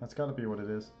behind. Yeah, that's got to be what it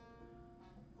is.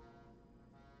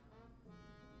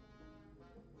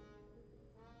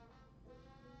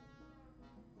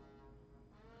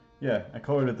 Yeah, I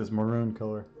colored it this maroon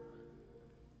color.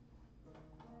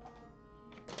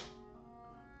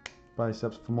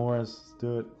 Biceps femoris. Let's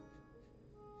do it.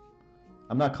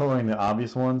 I'm not coloring the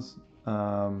obvious ones.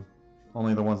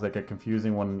 Only the ones that get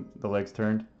confusing when the leg's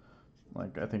turned.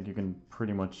 Like, I think you can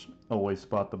pretty much always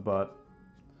spot the butt.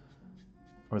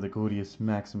 Or the gluteus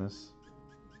maximus.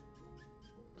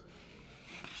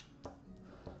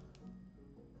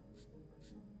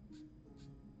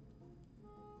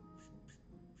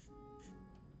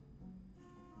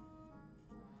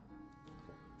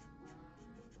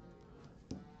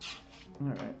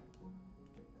 Alright.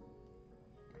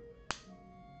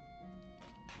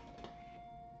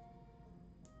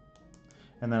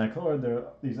 And then I colored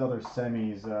these other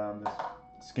semis,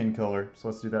 this skin color. So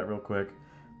let's do that real quick.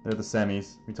 They're the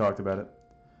semis. We talked about it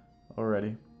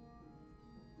already.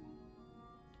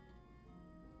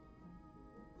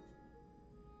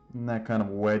 And that kind of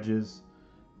wedges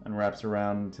and wraps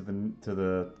around to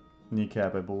the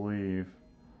kneecap, I believe.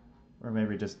 Or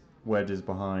maybe just wedges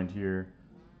behind here.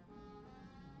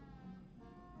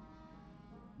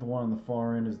 The one on the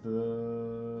far end is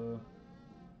the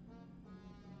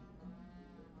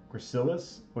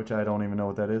gracilis, which I don't even know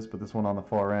what that is, but this one on the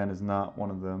far end is not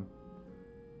one of them.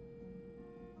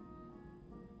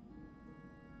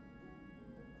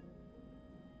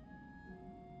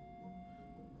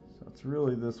 So it's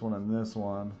really this one and this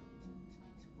one.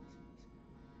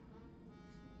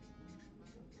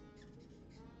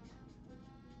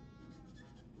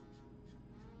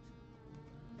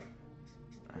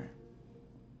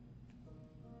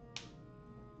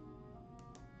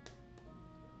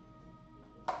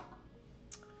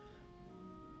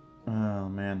 Oh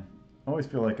man, I always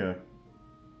feel like a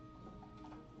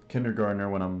kindergartner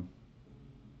when I'm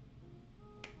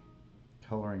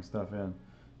coloring stuff in.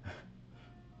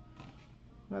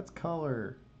 Let's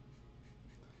color.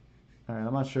 Alright,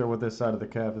 I'm not sure what this side of the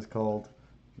calf is called.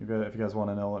 If you guys want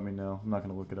to know, let me know. I'm not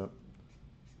going to look it up.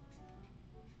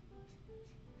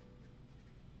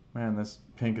 Man, this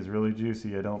pink is really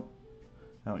juicy. I don't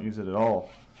use it at all.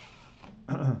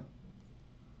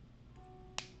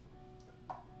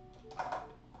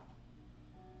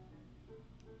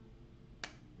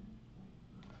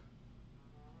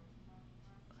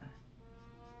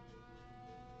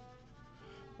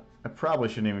 I probably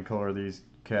shouldn't even color these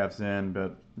calves in,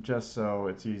 but just so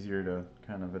it's easier to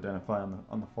kind of identify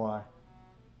on the fly.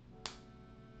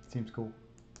 Seems cool.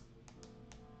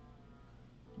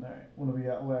 Alright, what do we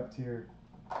got left here?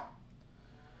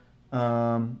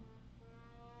 On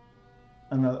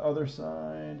the other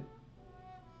side,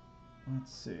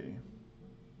 let's see.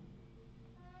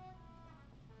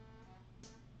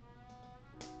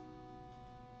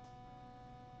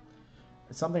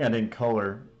 It's something I didn't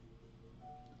color,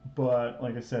 but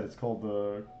like I said, it's called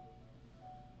the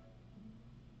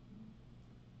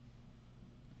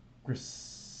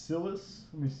gracilis.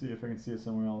 Let me see if I can see it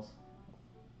somewhere else.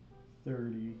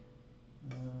 30.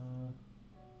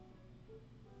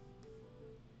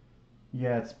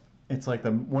 Yeah, it's like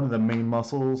one of the main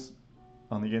muscles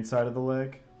on the inside of the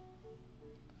leg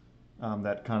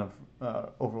that kind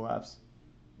of overlaps,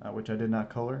 which I did not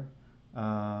color.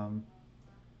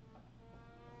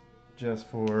 Just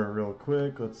for real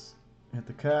quick, let's hit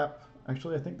the cap.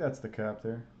 Actually, I think that's the cap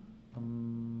there.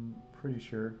 I'm pretty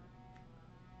sure.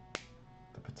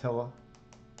 The patella.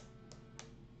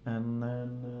 And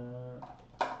then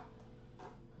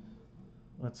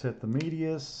let's hit the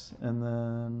medius, and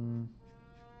then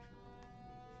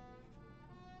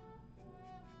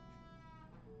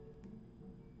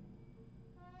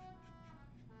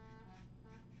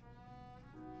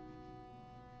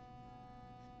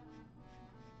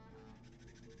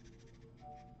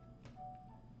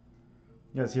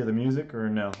You guys hear the music or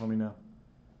no? Let me know.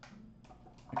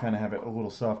 I kind of have it a little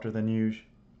softer than usual.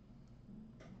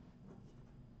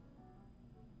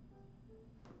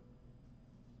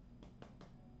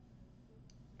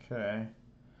 Okay.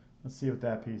 Let's see what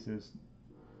that piece is.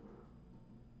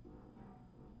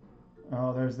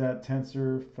 Oh, there's that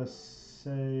tensor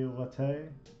facilite.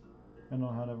 I don't know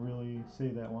how to really say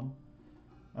that one.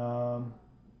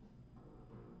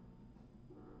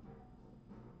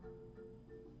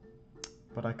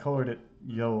 But I colored it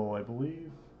yellow, I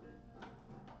believe.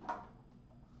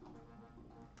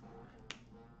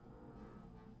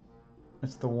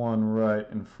 It's the one right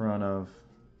in front of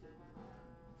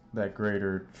that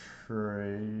greater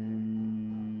trochanter.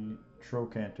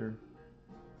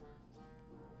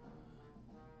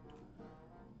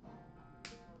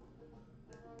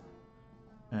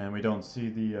 And we don't see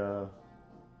the,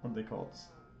 what do they call it?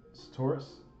 It's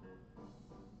Taurus?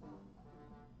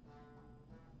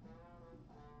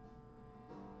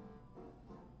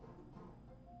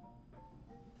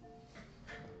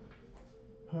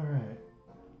 All right.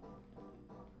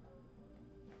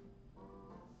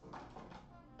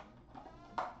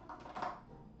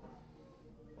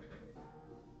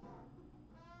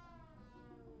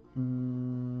 I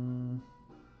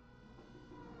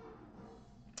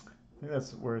think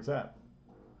that's where it's at.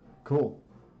 Cool.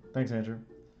 Thanks, Andrew.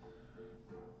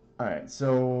 All right,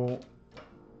 so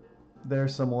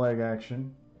there's some leg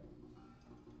action.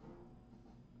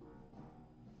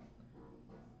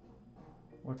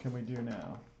 What can we do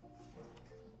now?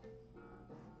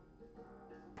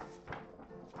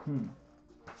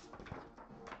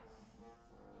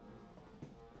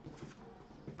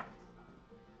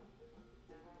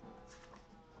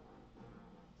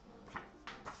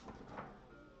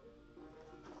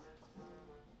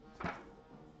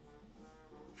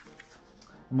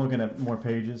 I'm looking at more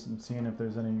pages and seeing if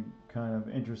there's any kind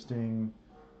of interesting.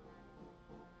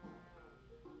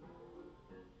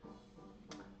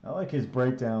 I like his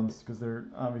breakdowns because they're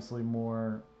obviously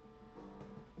more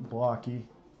blocky.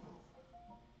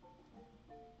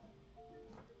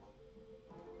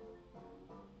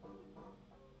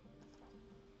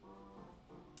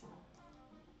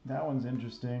 That one's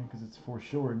interesting because it's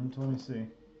foreshortened. Let me see.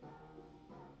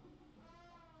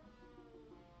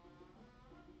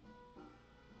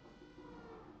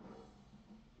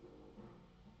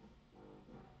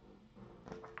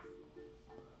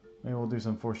 Maybe we'll do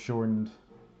some foreshortened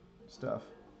stuff.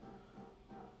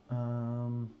 Let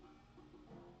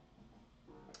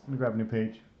me grab a new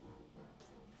page.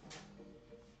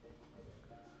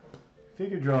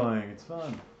 Figure drawing, it's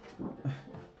fun.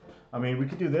 I mean, we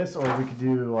could do this or we could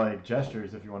do like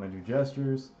gestures if you want to do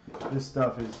gestures. This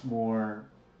stuff is more,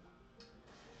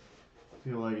 I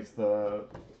feel like it's the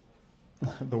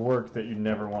work that you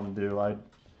never want to do. I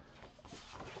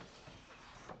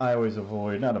always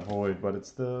avoid, not avoid, but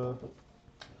it's the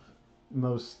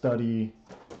most studies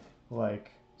that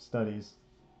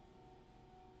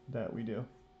we do.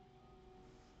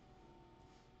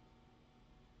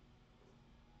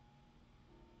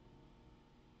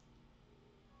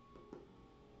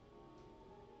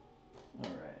 All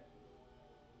right.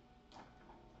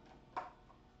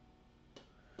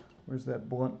 Where's that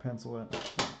blunt pencil at?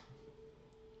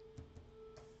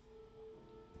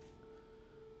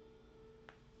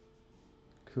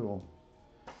 Cool.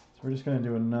 So we're just going to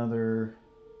do another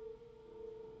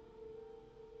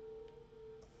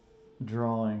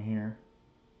drawing here.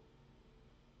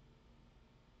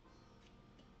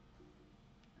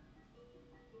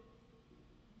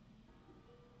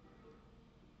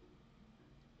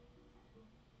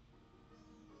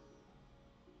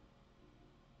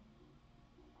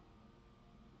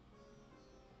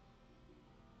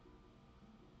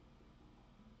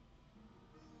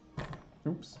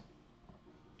 Oops.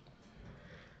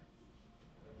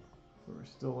 So we're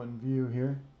still in view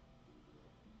here.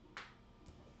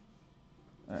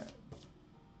 All right.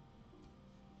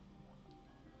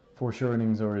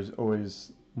 Foreshortenings are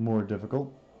always more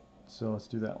difficult, so let's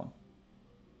do that one.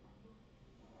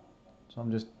 So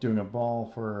I'm just doing a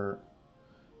ball for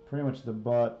pretty much the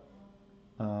butt.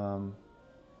 I'm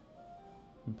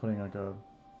putting like a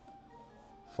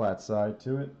flat side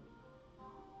to it,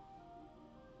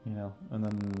 you know, and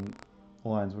then the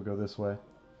lines would go this way.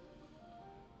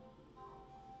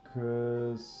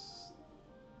 Because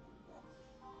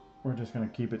we're just going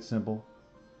to keep it simple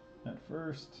at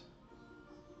first.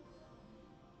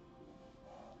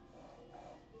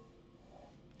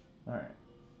 All right.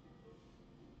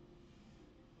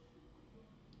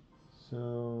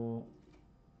 So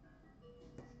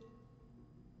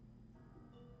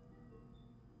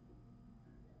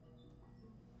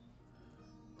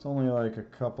It's only like a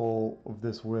couple of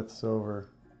this widths over,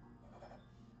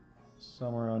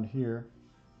 somewhere around here.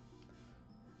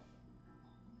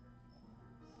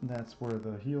 And that's where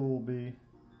the heel will be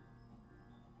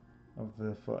of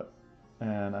the foot.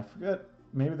 And I forget,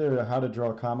 maybe they're a How to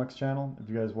Draw Comics channel. If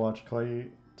you guys watch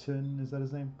Clayton, is that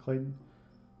his name? Clayton?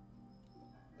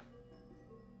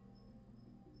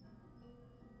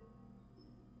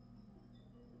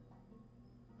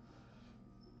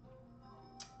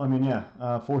 I mean,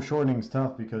 yeah, foreshortening is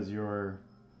tough because you're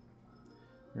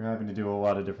having to do a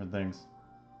lot of different things.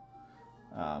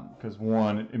 Because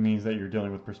one, it means that you're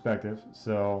dealing with perspective,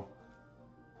 so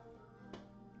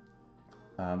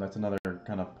that's another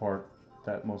kind of part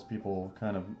that most people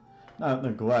kind of not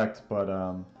neglect,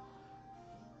 but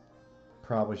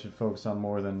probably should focus on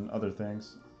more than other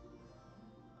things.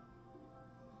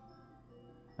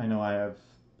 I know I have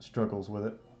struggles with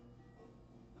it.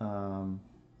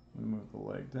 Move the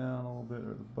leg down a little bit,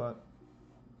 or the butt.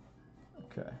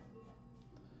 Okay.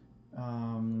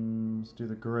 Let's do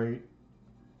the great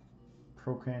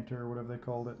procanter, or whatever they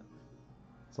called it.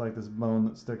 It's like this bone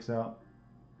that sticks out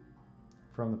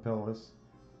from the pelvis.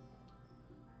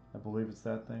 I believe it's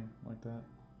that thing, like that.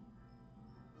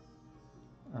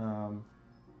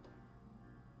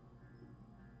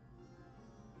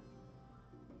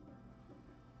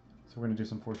 So we're going to do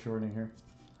some foreshortening here.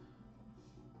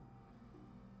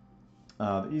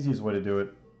 The easiest way to do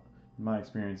it, in my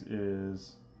experience,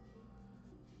 is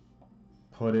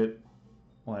put it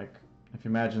like, if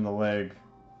you imagine the leg,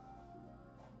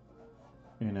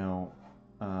 you know,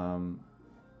 I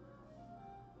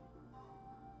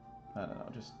don't know,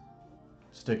 just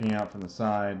sticking out from the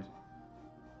side,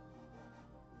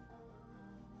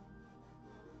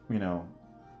 you know,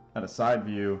 at a side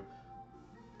view,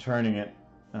 turning it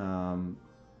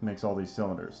makes all these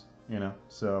cylinders, you know.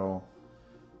 So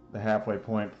the halfway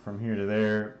point from here to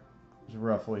there is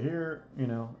roughly here, you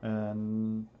know,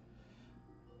 and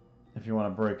if you want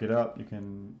to break it up, you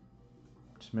can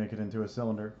just make it into a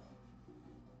cylinder,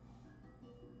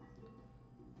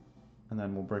 and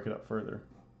then we'll break it up further.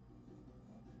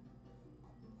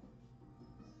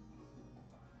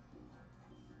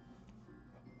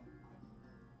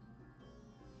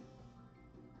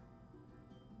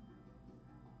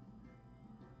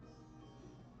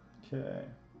 Okay.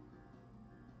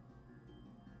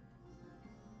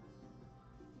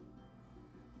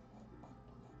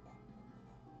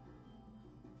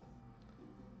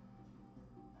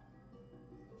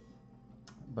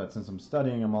 But since I'm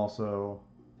studying, I'm also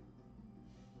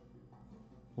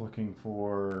looking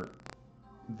for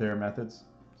their methods.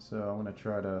 So I'm going to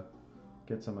try to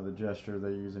get some of the gesture they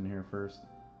use in here first.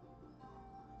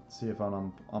 See if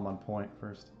I'm on point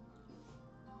first.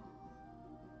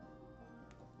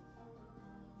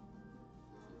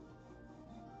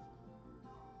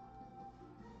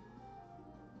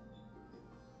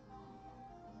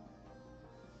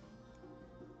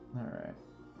 Alright.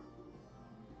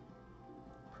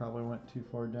 Probably went too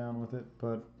far down with it,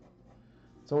 but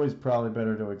it's always probably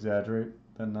better to exaggerate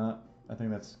than not. I think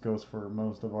that goes for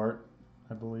most of art,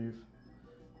 I believe.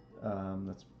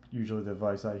 That's usually the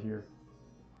advice I hear.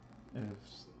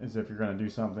 Is if you're going to do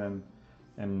something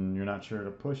and you're not sure to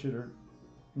push it or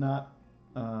not,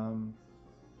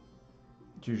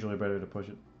 it's usually better to push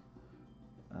it.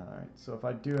 Alright, so if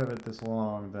I do have it this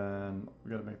long, then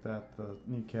we got to make that the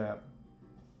kneecap.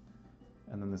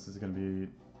 And then this is going to be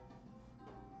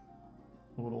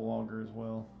a little longer as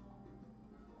well.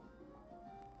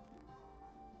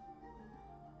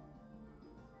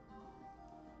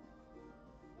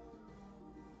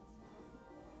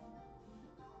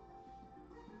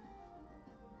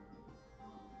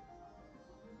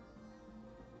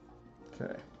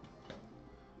 Okay.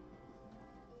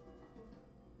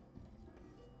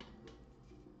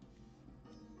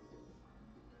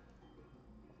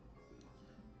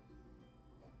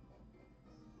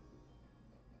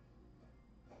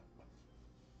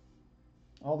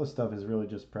 All this stuff is really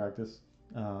just practice.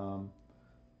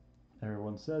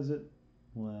 Everyone says it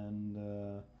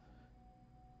when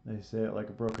they say it like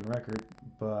a broken record,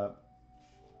 but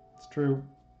it's true.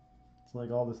 It's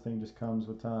like all this thing just comes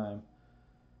with time,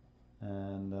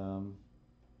 and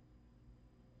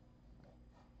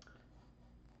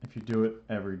if you do it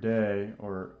every day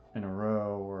or in a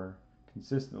row or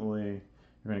consistently,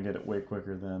 you're going to get it way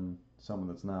quicker than someone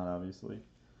that's not, obviously.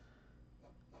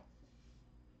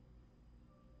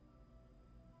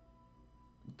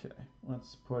 Okay,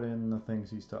 let's put in the things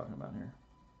he's talking about here.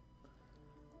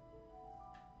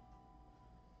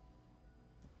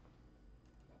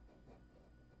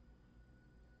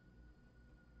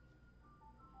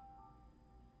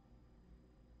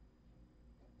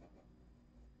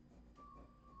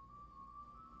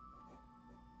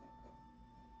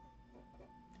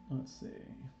 Let's see.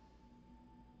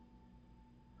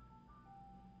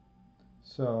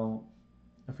 So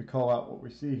if we call out what we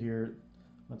see here,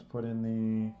 let's put in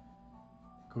the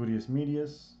gluteus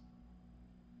medius.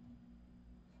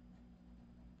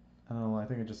 I don't know, I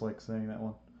think I just like saying that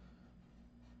one.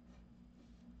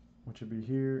 Which would be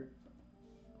here.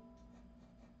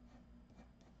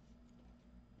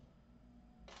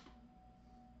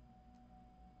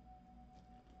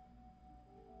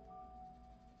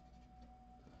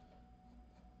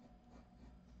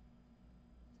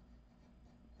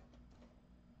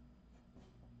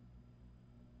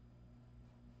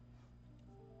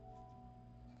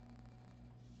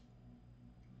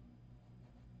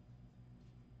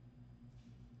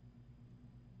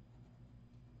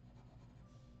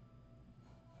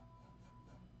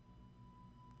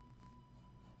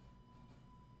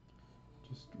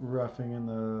 Just roughing in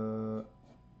the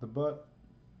butt.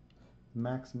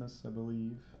 Maximus, I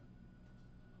believe.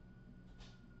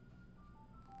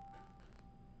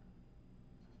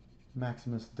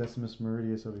 Maximus Decimus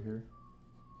Meridius over here.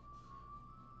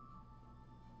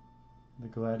 The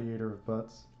gladiator of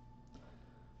butts.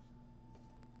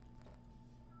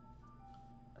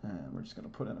 And we're just going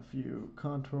to put in a few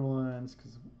contour lines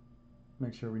because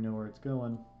make sure we know where it's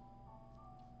going.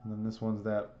 And then this one's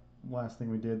that last thing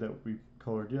we did that we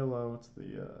colored yellow. It's the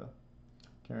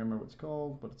can't remember what it's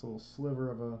called, but it's a little sliver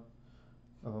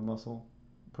of a muscle.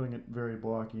 Putting it very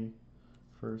blocky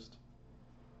first.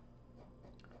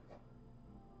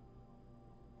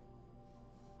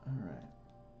 All right.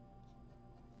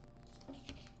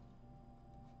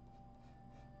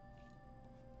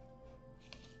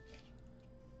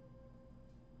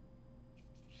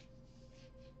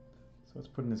 So let's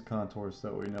put in his contours so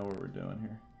that we know what we're doing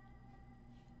here.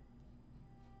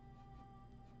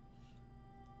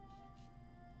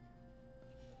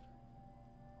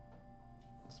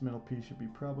 This middle piece should be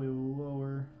probably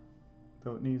lower,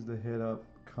 though it needs to hit up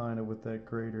kind of with that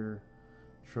greater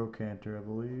trochanter, I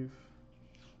believe.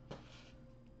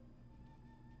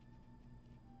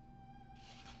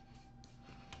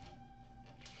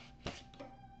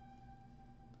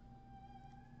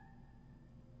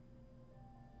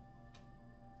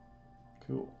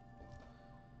 Cool.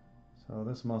 So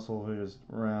this muscle is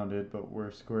rounded, but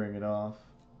we're squaring it off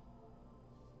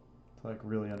to like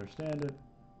really understand it.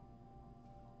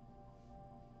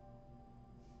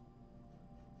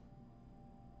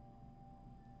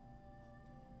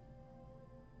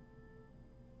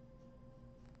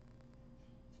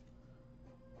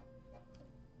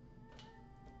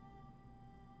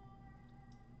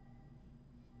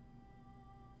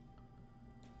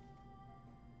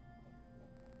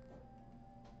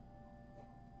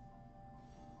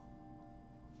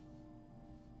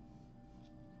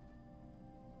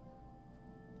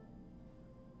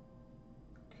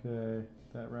 Okay,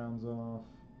 that rounds off.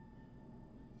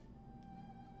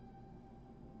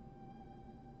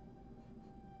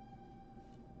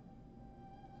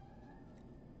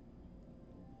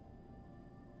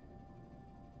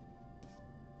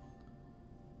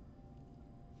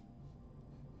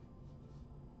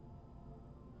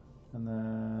 And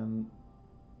then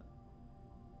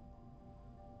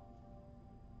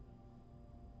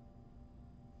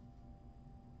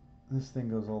this thing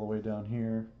goes all the way down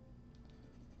here.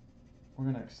 We're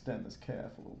going to extend this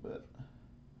calf a little bit,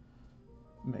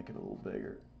 make it a little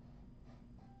bigger.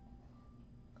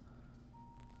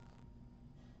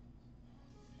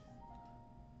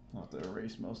 I'll have to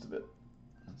erase most of it.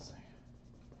 Let's see.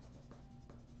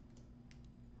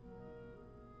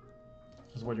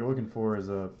 Because what you're looking for is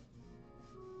a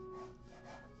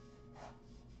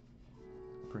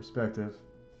perspective.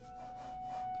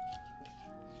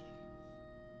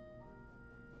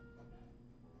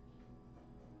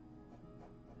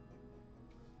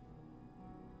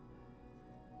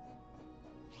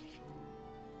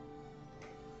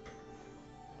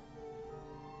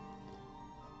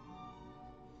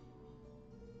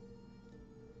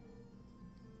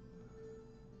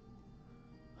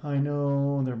 I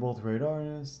know they're both great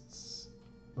artists,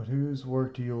 but whose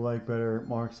work do you like better,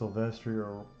 Mark Silvestri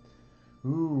or...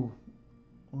 Ooh,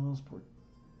 well,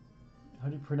 how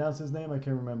do you pronounce his name? I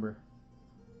can't remember.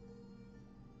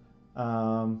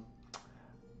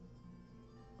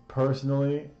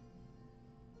 Personally,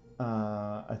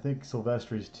 I think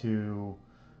Silvestri's too,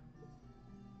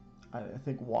 I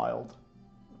think, wild.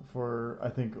 I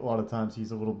think a lot of times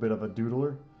he's a little bit of a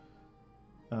doodler.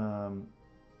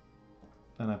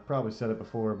 And I've probably said it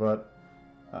before, but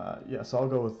yeah, so I'll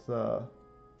go with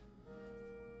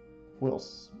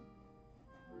Wills.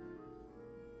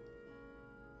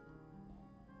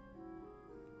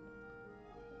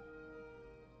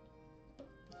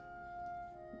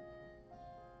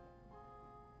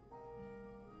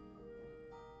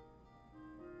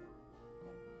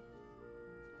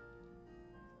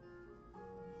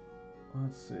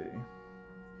 Let's see.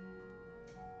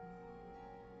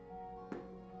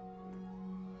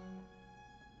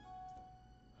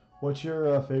 What's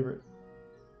your favorite?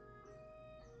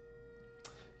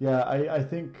 Yeah, I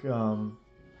think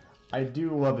I do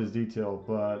love his detail,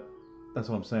 but that's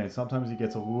what I'm saying. Sometimes he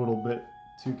gets a little bit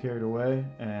too carried away,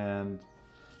 and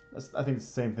I think it's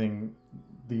the same thing,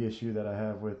 the issue that I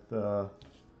have with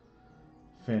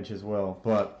Finch as well.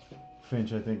 But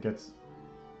Finch, I think, gets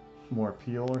more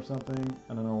appeal or something.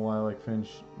 I don't know why I like Finch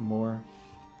more.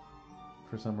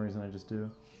 For some reason, I just do.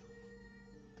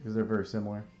 Because they're very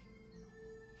similar.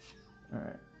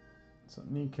 Alright, so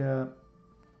kneecap.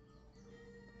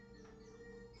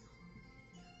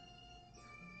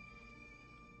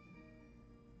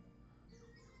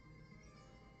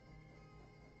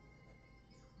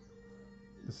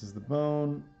 This is the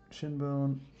bone, shin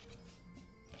bone.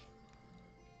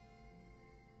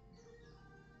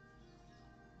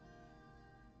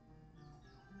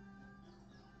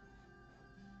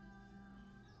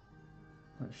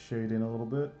 Let's shade in a little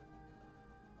bit.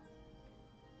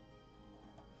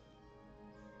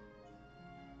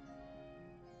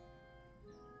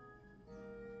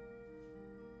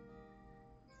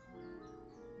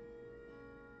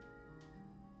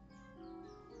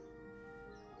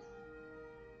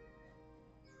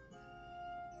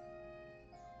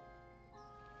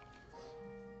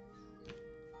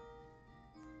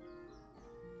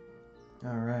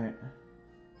 All right.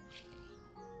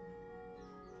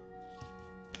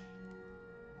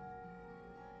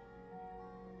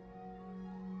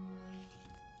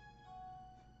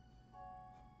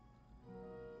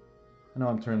 I know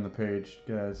I'm turning the page,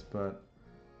 guys, but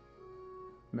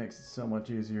it makes it so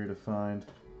much easier to find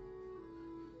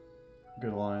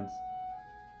good lines.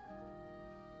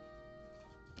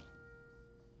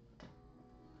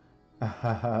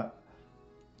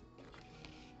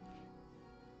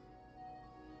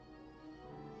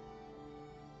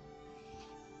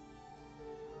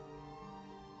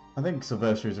 I think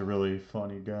Sylvester's a really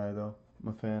funny guy, though. I'm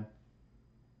a fan.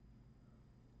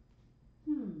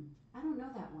 I don't know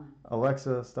that one.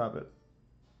 Alexa, stop it.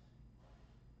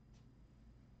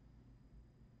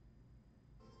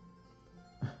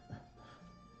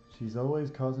 She's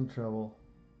always causing trouble.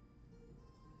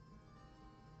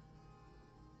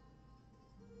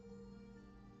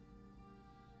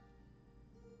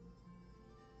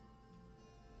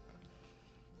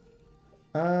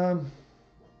 Um,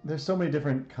 there's so many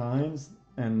different kinds,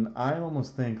 and I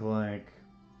almost think like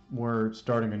we're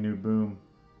starting a new boom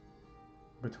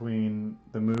between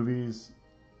the movies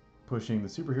pushing the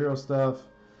superhero stuff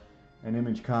and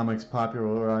Image Comics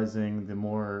popularizing the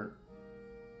more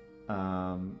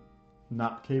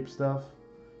not cape stuff.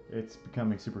 It's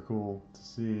becoming super cool to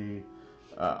see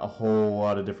a whole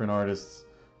lot of different artists,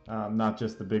 not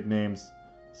just the big names.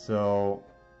 So,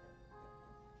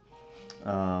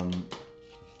 um,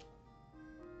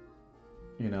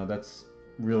 that's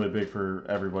really big for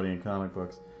everybody in comic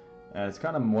books. And it's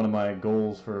kind of one of my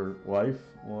goals for life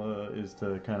is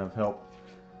to kind of help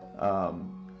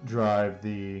drive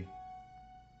the,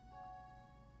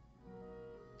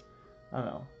 I don't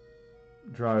know,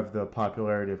 drive the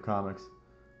popularity of comics.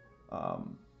 You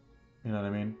know what I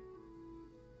mean?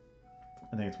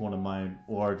 I think it's one of my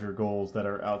larger goals that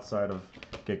are outside of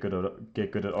get good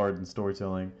at art and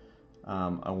storytelling.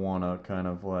 I want to kind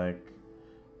of like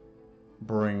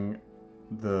bring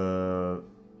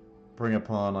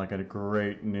upon like a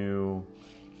great new,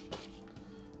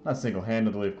 not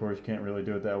single-handedly, of course, you can't really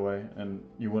do it that way, and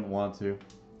you wouldn't want to,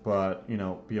 but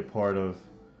be a part of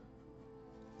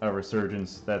a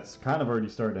resurgence that's kind of already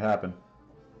started to happen.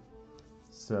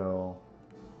 So,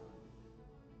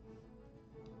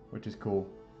 which is cool.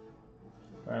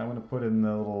 All right, I'm gonna put in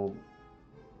the little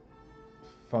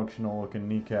functional-looking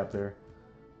kneecap there.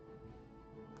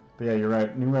 But yeah, you're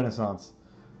right. New Renaissance.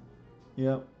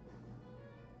 Yep.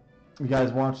 You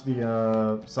guys watch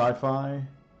the sci-fi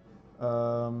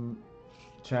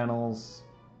channel's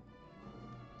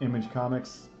Image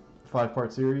Comics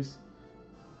 5-part series?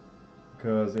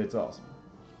 Because it's awesome.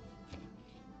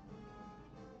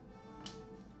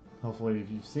 Hopefully,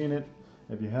 if you've seen it,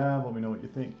 if you have, let me know what you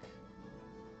think.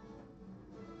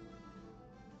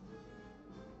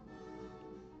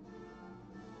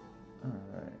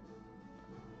 Alright.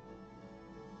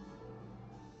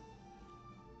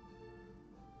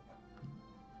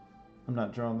 I'm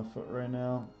not drawing the foot right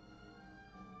now.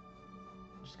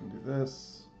 Just gonna do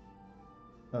this.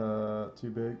 Too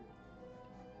big.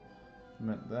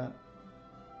 Meant that.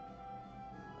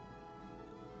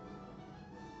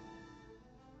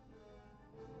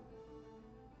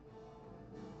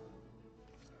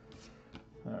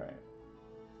 Alright.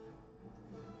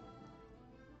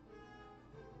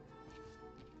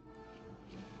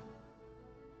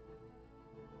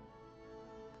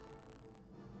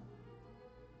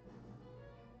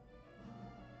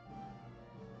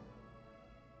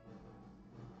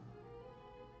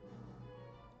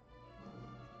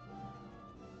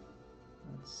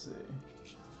 Let's see.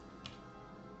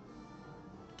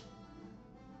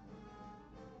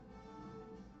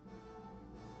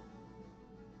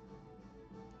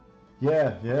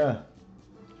 Yeah, yeah.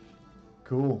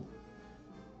 Cool.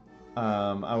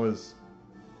 I was.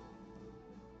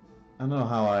 I don't know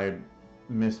how I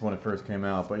missed when it first came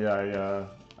out, but yeah,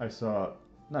 I saw it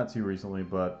not too recently,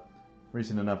 but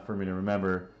recent enough for me to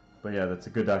remember. But yeah, that's a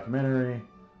good documentary.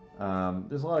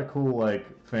 There's a lot of cool like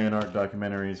fan art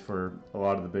documentaries for a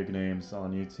lot of the big names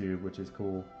on YouTube, which is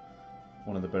cool.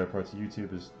 One of the better parts of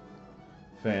YouTube is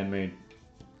fan made,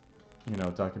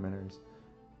 documentaries.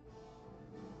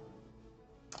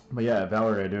 But yeah,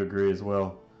 Valerie, I do agree as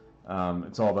well.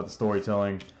 It's all about the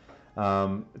storytelling.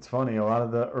 It's funny, a lot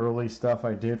of the early stuff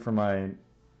I did for my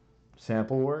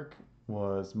sample work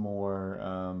was more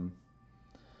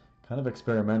kind of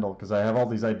experimental because I have all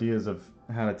these ideas of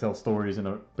how to tell stories in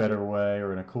a better way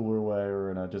or in a cooler way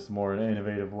or in a just more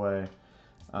innovative way.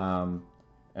 Um,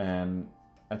 and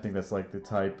I think that's like the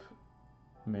type,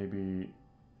 maybe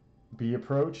B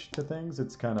approach to things.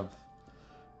 It's kind of,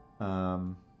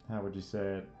 how would you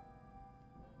say it?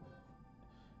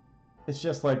 It's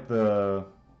just like the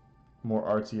more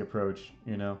artsy approach,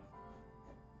 you know?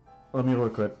 Let me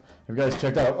look quick. Have you guys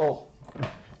checked out,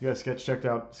 you guys checked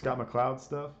out Scott McCloud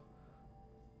stuff?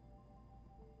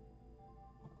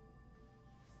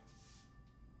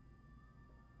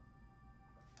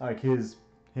 Like his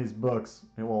books,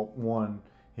 well, one,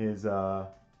 his, let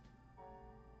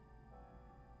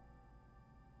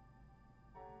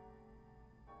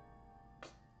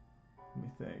me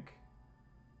think.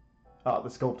 Oh,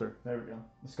 The Sculptor. There we go.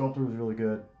 The Sculptor was really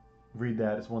good. Read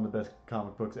that. It's one of the best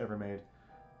comic books ever made.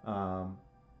 Um,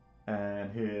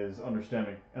 and his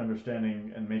understanding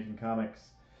and making comics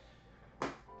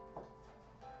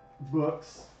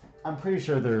books. I'm pretty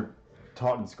sure they're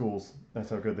taught in schools.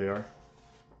 That's how good they are.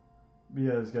 But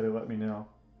yeah, just gotta let me know.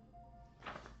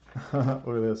 Look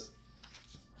at this.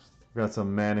 We've got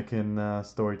some mannequin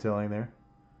storytelling there.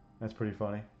 That's pretty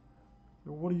funny.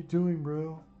 What are you doing,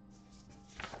 bro?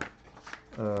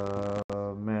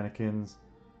 Mannequins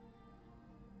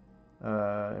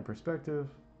in perspective.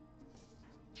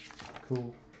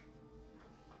 Cool.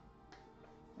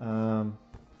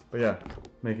 But yeah,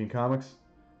 making comics.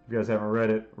 If you guys haven't read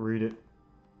it, read it.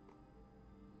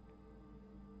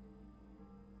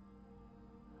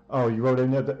 Oh, you wrote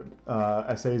in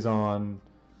essays on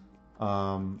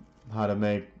how to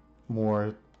make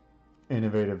more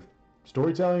innovative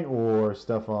storytelling, or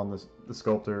stuff on the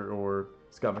sculptor or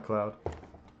Scott McCloud.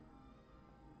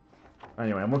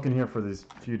 Anyway, I'm looking here for these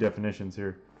few definitions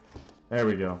here. There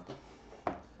we go.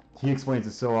 He explains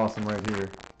it so awesome right here.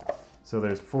 So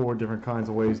there's 4 different kinds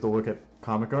of ways to look at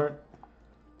comic art.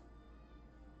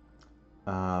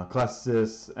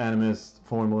 Classicists, animists,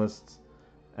 formalists,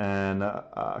 and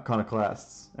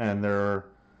iconoclasts. And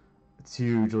it's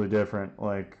hugely different.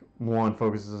 Like, one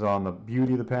focuses on the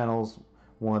beauty of the panels,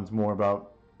 one's more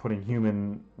about putting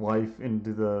human life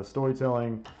into the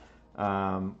storytelling,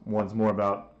 one's more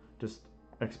about just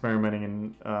experimenting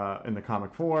in the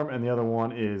comic form, and the other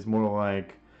one is more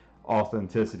like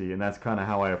authenticity. And that's kind of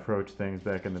how I approached things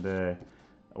back in the day.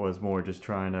 I was more just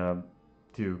trying to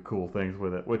do cool things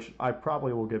with it, which I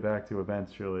probably will get back to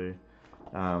eventually,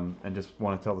 and just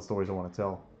want to tell the stories I want to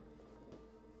tell.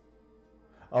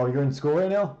 Oh, you're in school right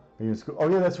now? Are you in school? Oh,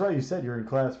 yeah, that's right. You said you're in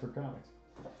class for comics.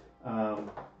 Um,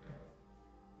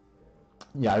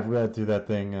 yeah, I've read through that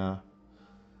thing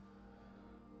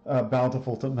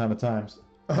bountiful amount of times.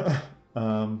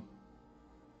 um,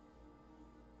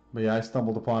 but yeah, I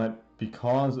stumbled upon it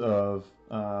because of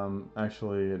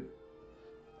actually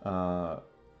uh,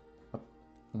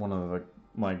 one of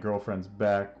my girlfriends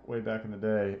way back in the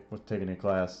day was taking a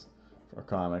class for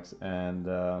comics, and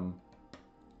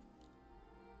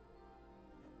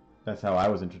that's how I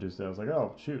was introduced to it. I was like,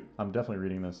 oh shoot, I'm definitely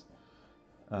reading this,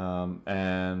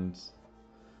 and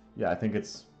yeah, I think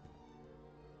it's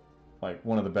like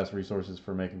one of the best resources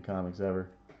for making comics ever.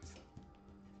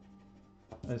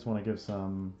 I just want to give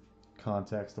some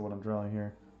context to what I'm drawing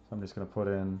here, so I'm just going to put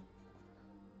in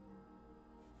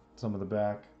some of the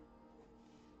back.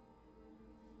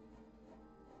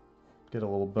 Get a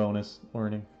little bonus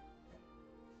learning.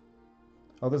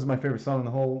 Oh, this is my favorite song in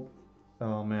the whole.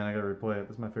 Oh man, I gotta replay it.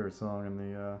 This is my favorite song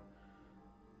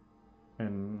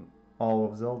in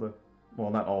all of Zelda.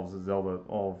 Well, not all of Zelda,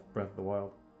 all of Breath of the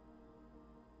Wild.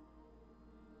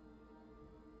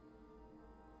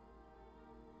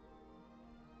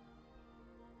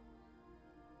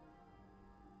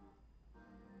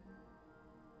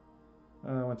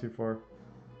 I went too far.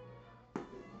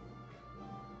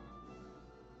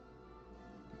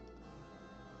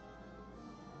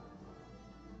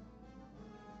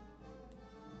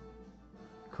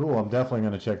 Cool. I'm definitely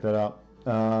going to check that out.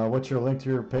 What's your link to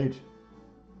your page?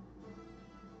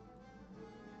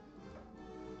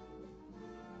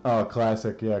 Oh,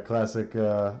 classic. Yeah, classic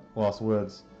Lost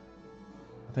Woods.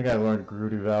 I think I learned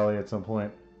Gerudo Valley at some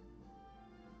point.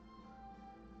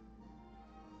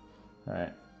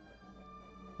 Alright.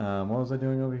 What was I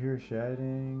doing over here?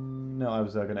 Shading? No, I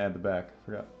was going to add the back.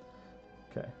 Forgot.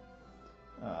 Okay.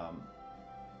 I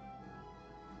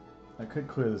could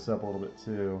clear this up a little bit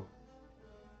too.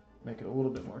 Make it a little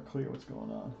bit more clear what's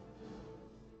going on.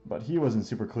 But he wasn't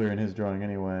super clear in his drawing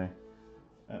anyway.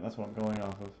 And that's what I'm going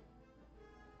off of.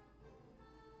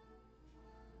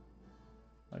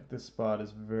 Like this spot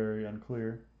is very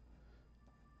unclear.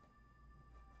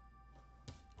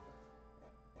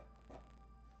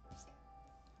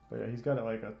 But yeah, he's got it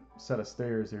like a set of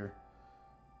stairs here.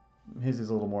 His is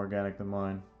a little more organic than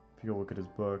mine, if you look at his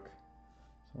book.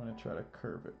 So I'm going to try to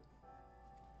curve it.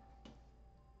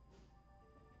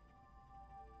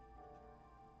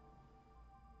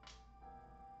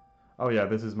 Oh yeah,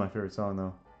 this is my favorite song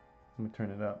though. Let me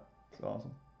turn it up. It's awesome.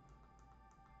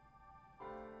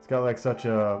 It's got like such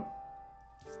a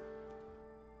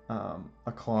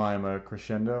climb, a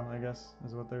crescendo, I guess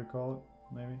is what they would call it,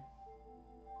 maybe.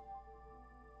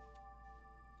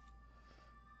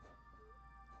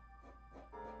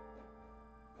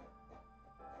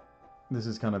 This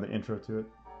is kind of the intro to it.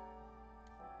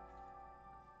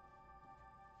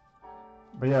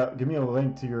 But yeah, give me a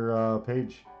link to your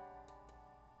page,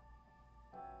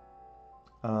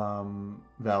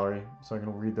 Valerie, so I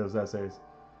can read those essays.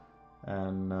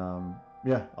 And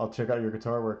yeah, I'll check out your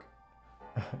guitar work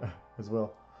as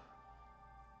well,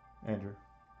 Andrew.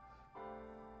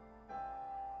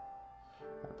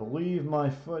 I believe my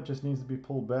foot just needs to be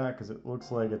pulled back because it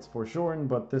looks like it's foreshortened,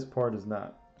 but this part is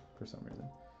not for some reason.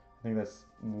 I think that's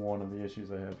one of the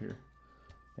issues I have here.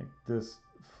 I think this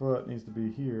foot needs to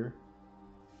be here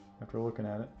after looking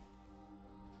at it.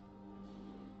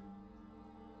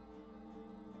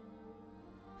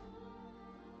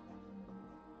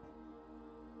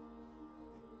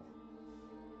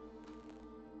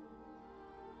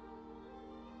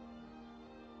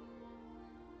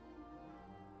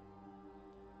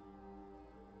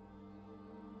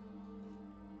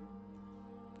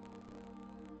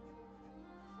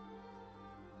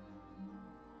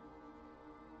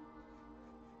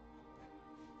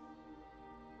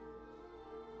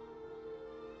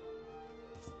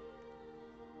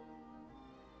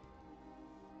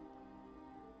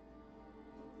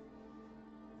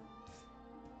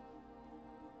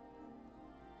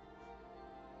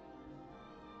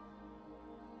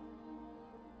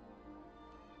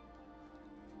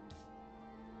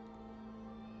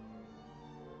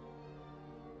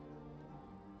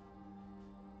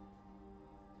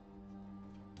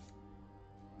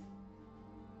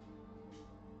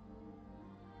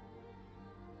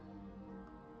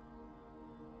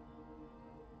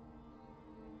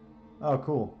 Oh,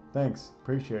 cool. Thanks.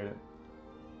 Appreciate it.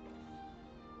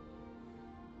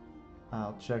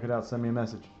 I'll check it out. Send me a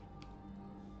message.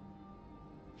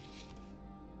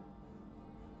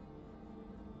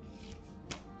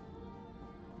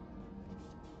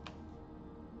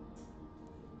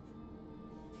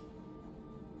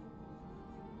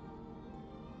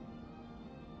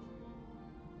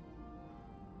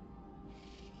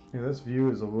 Yeah, this view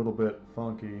is a little bit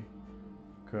funky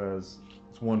because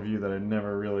it's one view that I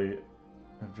never really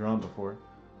have drawn before.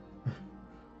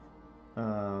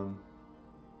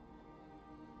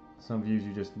 Some views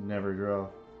you just never draw.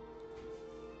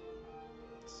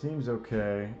 Seems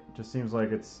okay. Just seems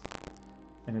like it's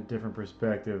in a different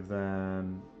perspective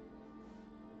than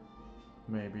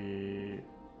maybe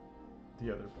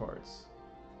the other parts.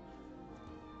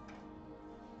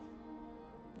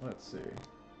 Let's see.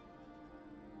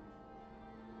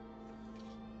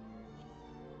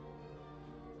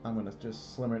 I'm gonna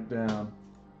just slim it down.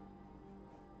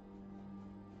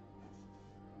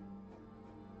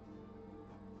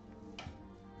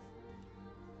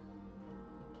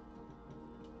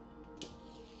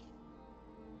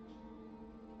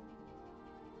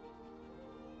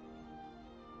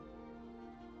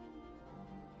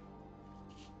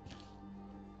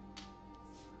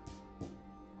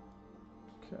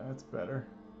 Okay, that's better.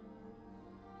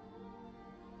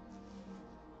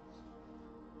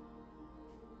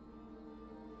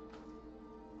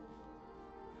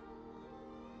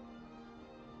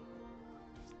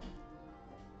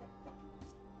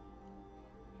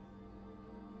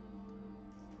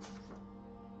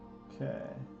 Okay.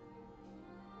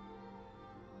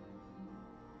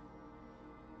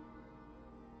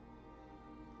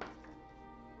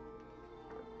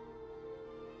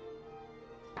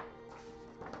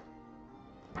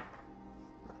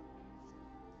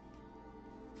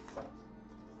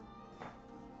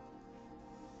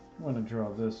 I'm gonna draw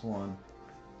this one.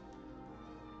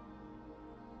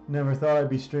 Never thought I'd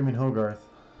be streaming Hogarth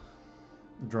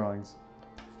drawings.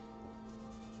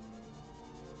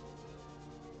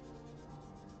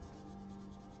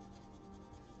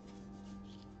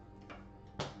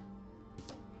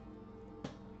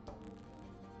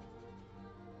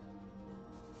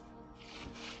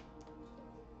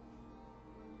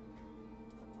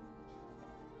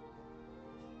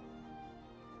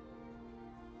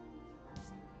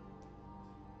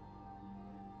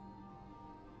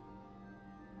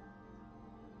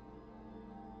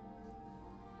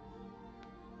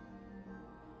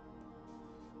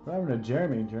 What happened to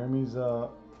Jeremy? Jeremy's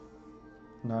not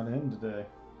in today.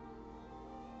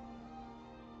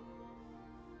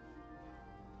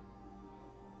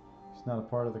 He's not a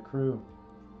part of the crew.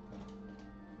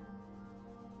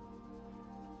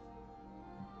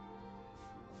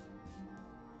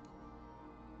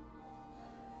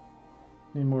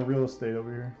 Need more real estate over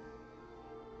here.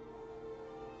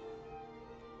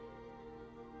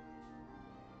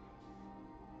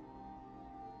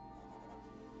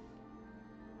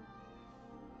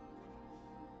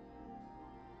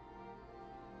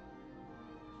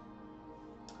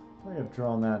 I think I've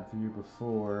drawn that view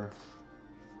before.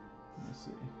 Let me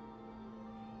see.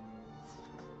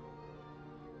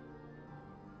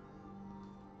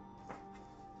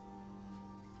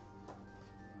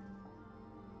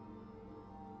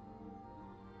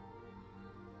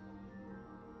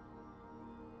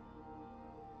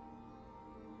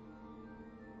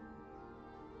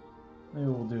 Maybe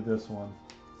we'll do this one.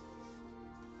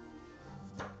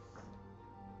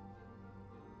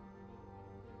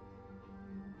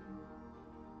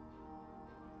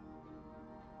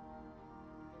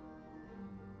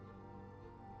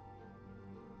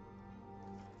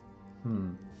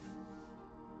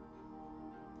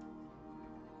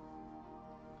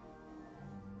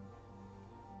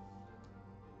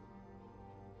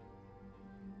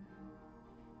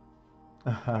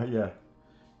 Yeah,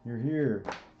 you're here.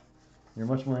 You're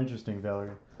much more interesting,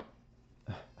 Valerie.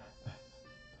 Let's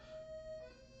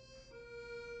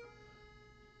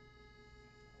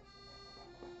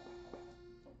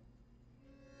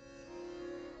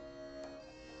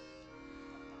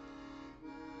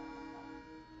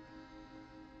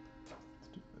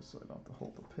do this so I don't have to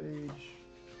hold the page.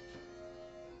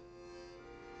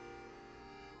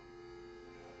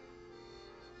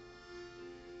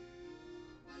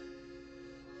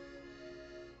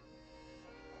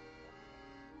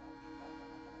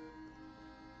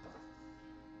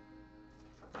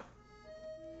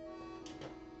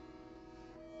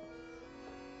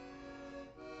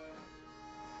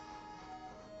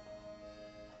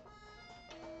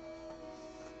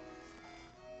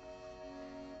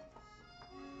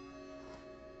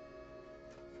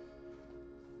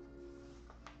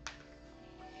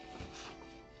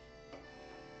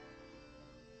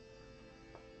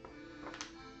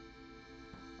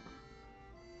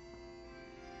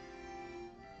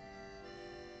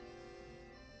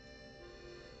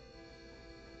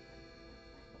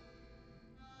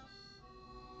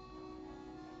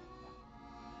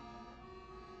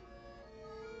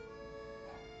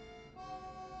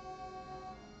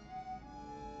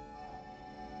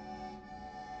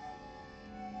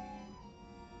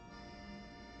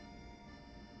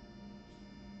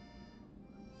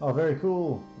 Oh, very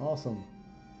cool. Awesome.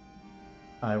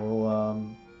 I will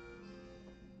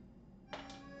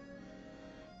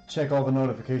check all the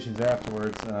notifications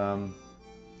afterwards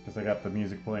because I got the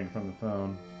music playing from the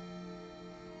phone.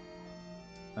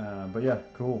 But yeah,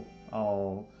 cool.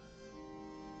 I'll,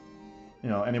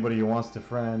 anybody who wants to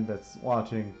friend that's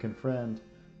watching can friend,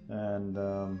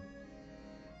 and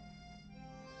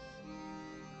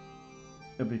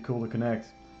it'd be cool to connect.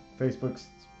 Facebook's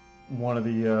one of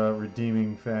the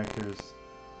redeeming factors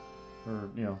for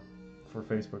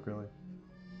Facebook, really.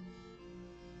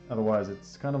 Otherwise,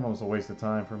 it's kind of almost a waste of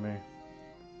time for me.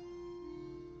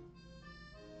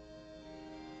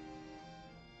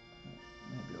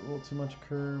 Maybe a little too much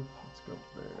curve. Let's go up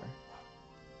there.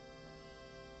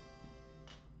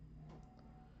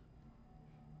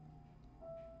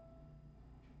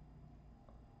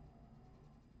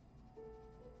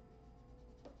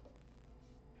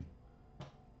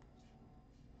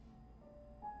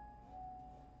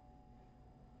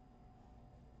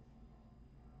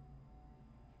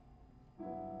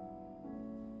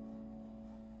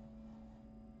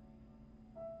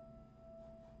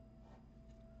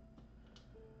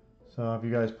 So have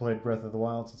you guys played Breath of the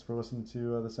Wild since we're listening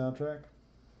to the soundtrack?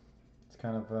 It's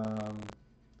kind of,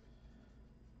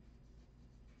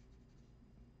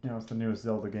 it's the newest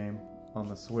Zelda game on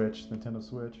the Switch, Nintendo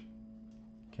Switch.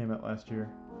 Came out last year.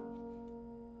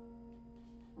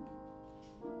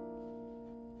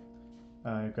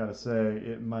 I've got to say,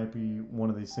 it might be one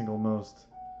of the single most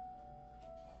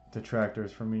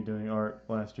detractors from me doing art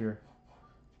last year.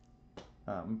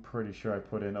 I'm pretty sure I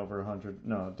put in over 100,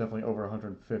 no, definitely over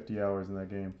 150 hours in that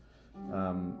game.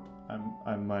 Um,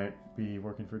 I might be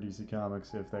working for DC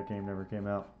Comics if that game never came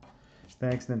out.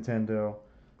 Thanks, Nintendo.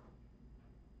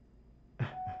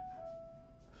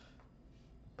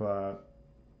 But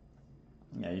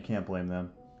yeah, you can't blame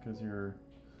them because you're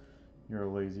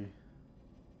lazy,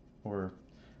 or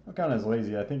I'm kind of as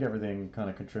lazy. I think everything kind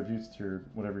of contributes to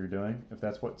whatever you're doing. If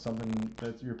that's what something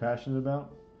that you're passionate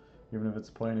about, even if it's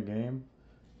playing a game,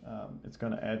 it's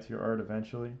going to add to your art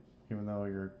eventually. Even though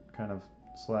you're kind of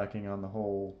slacking on the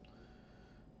whole,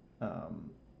 um,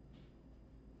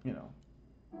 you know,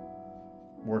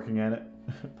 working at it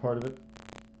part of it.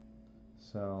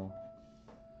 So,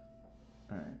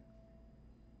 all right,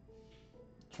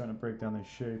 trying to break down these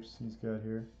shapes he's got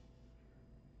here.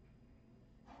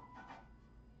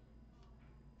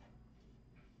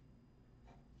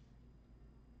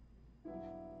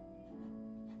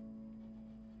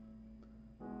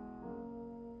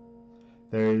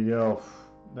 There you go.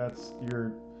 That's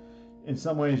your. In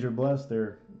some ways, you're blessed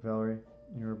there, Valerie.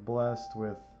 You're blessed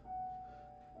with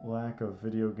lack of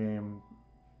video game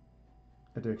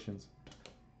addictions.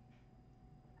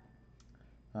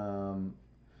 Um,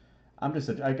 I'm just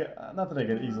I get not that I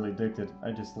get easily addicted.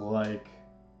 I just like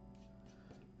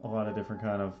a lot of different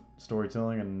kind of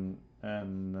storytelling,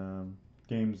 and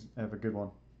games have a good one.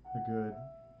 A good.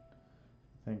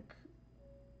 I think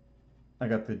I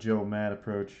got the Joe Mad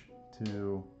approach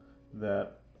to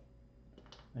that.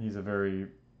 He's a very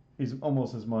he's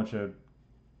almost as much a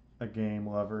game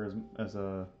lover as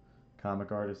a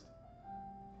comic artist,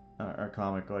 or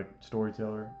comic like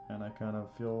storyteller, and I kind of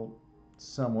feel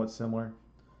somewhat similar.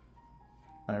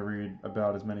 I read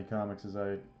about as many comics as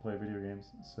I play video games,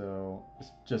 so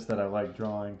it's just that I like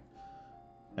drawing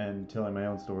and telling my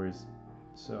own stories.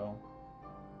 So,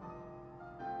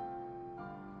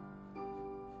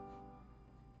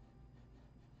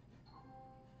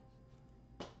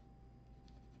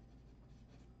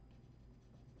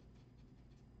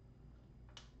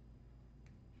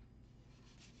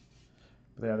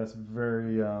 but yeah, that's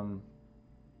very.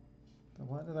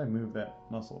 Why did I move that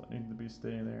muscle? It needed to be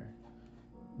staying there.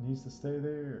 It needs to stay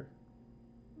there.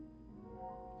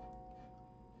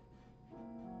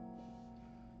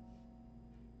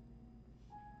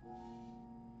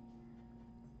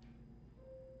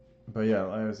 But yeah,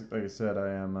 like I said, I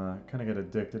am kind of get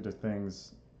addicted to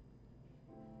things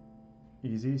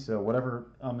easy. So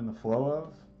whatever I'm in the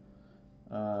flow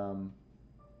of,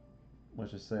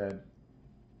 let's just say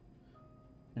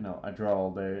I draw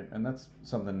all day, and that's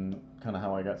something kind of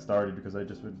how I got started because I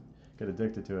just would get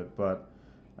addicted to it. But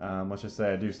let's just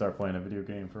say I do start playing a video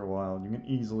game for a while, you can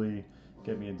easily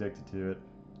get me addicted to it,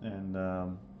 and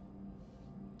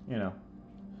you know,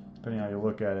 depending how you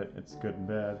look at it, it's good and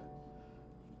bad.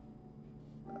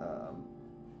 Um,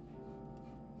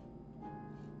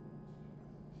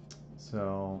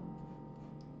 so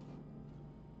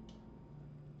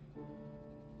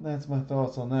that's my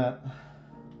thoughts on that.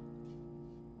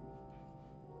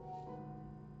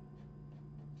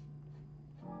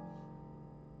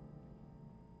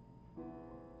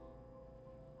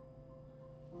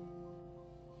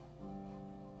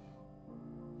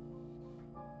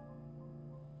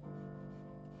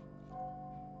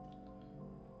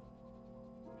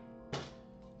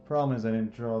 Problem is I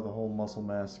didn't draw the whole muscle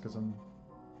mass because I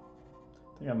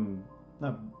think I'm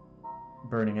not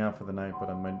burning out for the night, but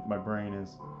my brain is.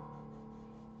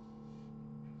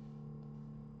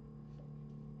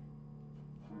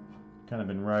 Kind of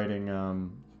been writing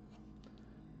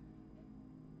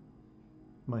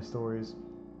my stories.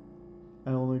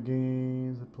 Only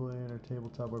games I played are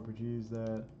tabletop RPGs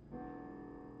that.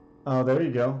 Oh, there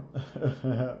you go.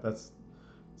 That's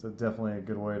definitely a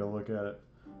good way to look at it.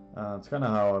 It's kind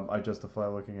of how I justify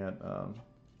looking at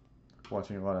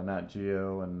watching a lot of Nat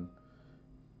Geo and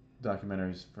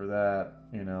documentaries for that.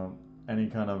 Any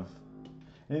kind of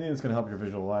anything that's going to help your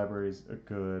visual library is a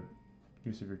good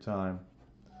use of your time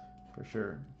for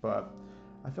sure. But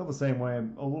I feel the same way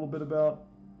a little bit about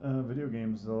video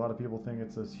games. A lot of people think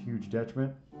it's a huge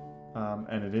detriment,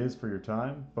 and it is for your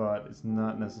time, but it's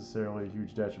not necessarily a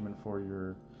huge detriment for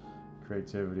your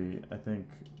creativity. I think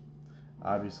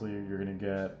obviously you're going to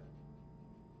get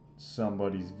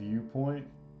somebody's viewpoint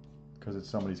because it's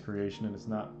somebody's creation and it's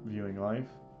not viewing life,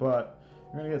 but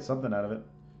you're going to get something out of it.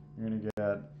 You're going to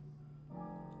get,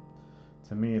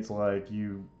 to me, it's like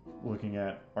you looking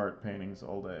at art paintings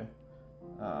all day.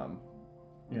 Um,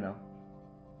 you know,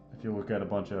 if you look at a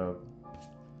bunch of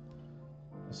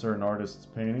a certain artist's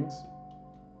paintings,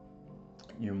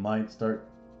 you might start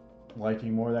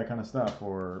liking more of that kind of stuff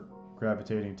or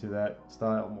gravitating to that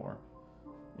style more,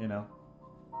 you know?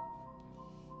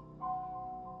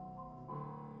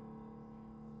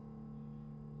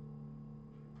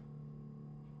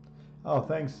 Oh,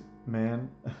 thanks, man.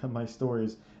 My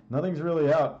stories. Nothing's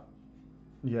really out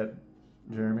yet,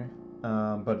 Jeremy.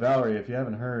 But Valerie, if you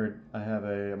haven't heard,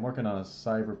 I'm working on a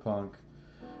cyberpunk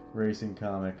racing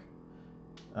comic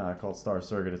called Star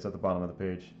Circuit. It's at the bottom of the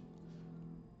page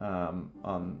on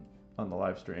the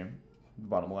live stream, the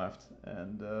bottom left.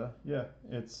 And yeah,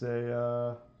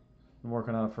 I'm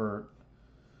working on it for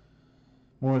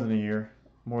more than a year,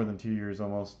 more than 2 years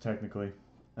almost, technically.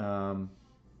 Um,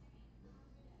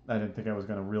 I didn't think I was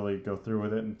going to really go through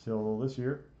with it until this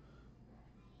year,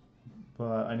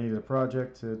 but I needed a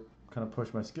project to kind of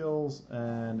push my skills,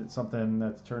 and it's something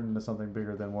that's turned into something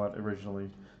bigger than what originally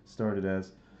started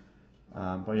as.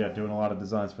 But yeah, doing a lot of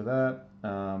designs for that.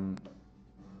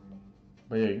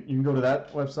 But yeah, you can go to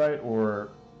that website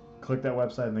or click that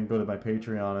website and then go to my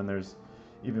Patreon, and there's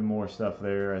even more stuff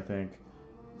there, I think,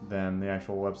 than the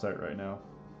actual website right now.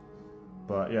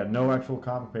 But yeah, no actual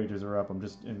comic pages are up. I'm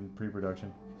just in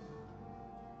pre-production.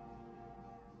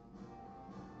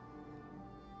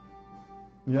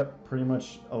 Yep, pretty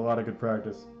much a lot of good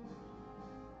practice.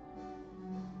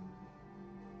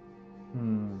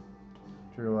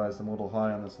 Just realized I'm a little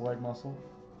high on this leg muscle.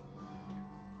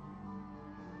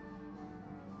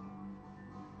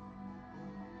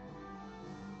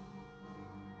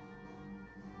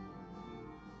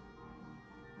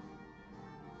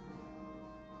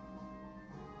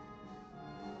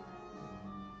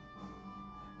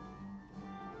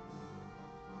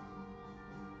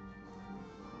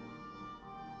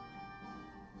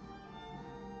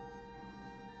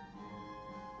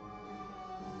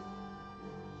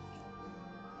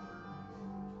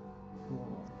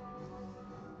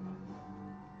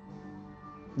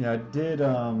 Yeah, I did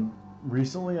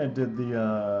recently. I did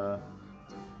the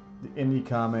indie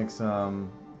comics,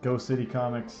 Ghost City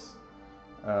Comics,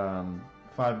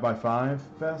 5x5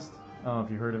 Fest. I don't know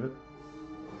if you heard of it,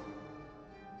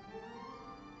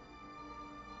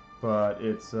 but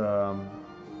it's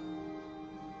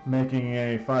making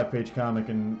a 5-page comic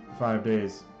in 5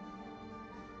 days,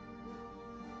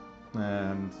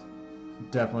 and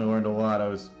definitely learned a lot. I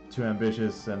was too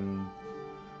ambitious and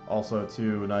also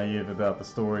too naive about the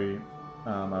story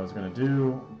I was going to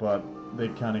do, but they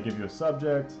kind of give you a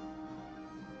subject,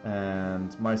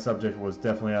 and my subject was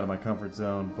definitely out of my comfort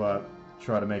zone, but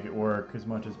try to make it work as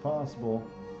much as possible.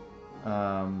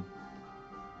 Um,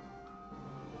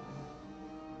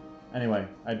 anyway,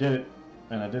 I did it,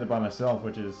 and I did it by myself,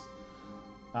 which is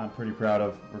I'm pretty proud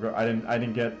of. I didn't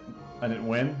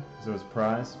win because it was a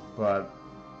prize, but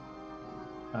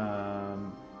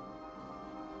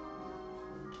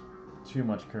too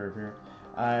much curve here.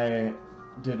 I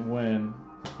didn't win,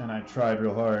 and I tried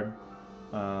real hard.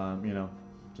 You know,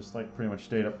 just like pretty much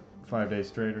stayed up 5 days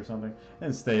straight or something. I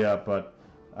didn't stay up, but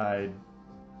I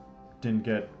didn't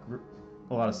get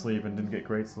a lot of sleep and didn't get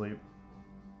great sleep.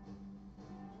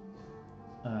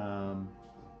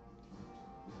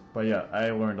 But yeah,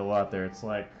 I learned a lot there. It's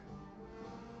like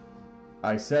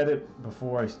I said it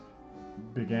before I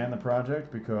began the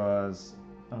project because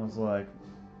I was like,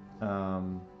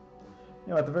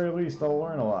 you know, at the very least I'll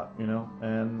learn a lot, you know,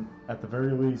 and at the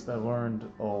very least I learned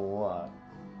a lot.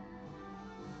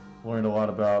 Learned a lot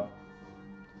about,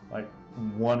 like,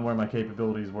 one, where my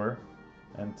capabilities were,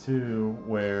 and two,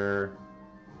 where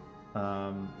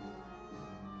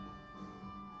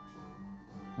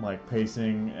like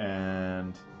pacing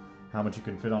and how much you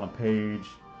can fit on a page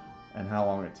and how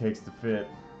long it takes to fit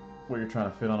what you're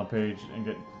trying to fit on a page and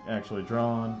get actually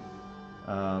drawn.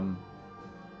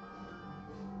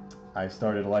 I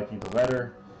started liking the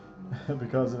letter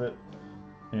because of it,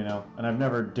 you know, and I've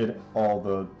never did all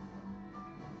the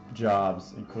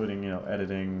jobs, including, you know,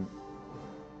 editing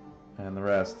and the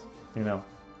rest, you know.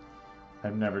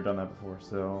 I've never done that before,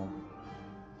 so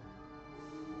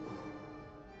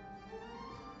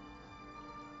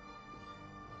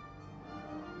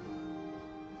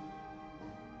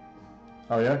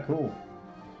oh yeah, cool.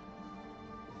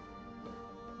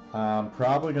 I'm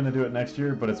probably gonna do it next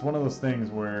year, but it's one of those things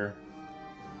where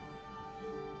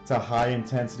it's a high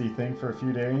intensity thing for a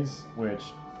few days, which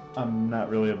I'm not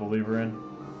really a believer in.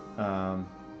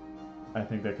 I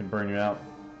think that can burn you out,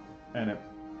 and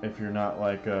if you're not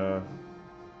like a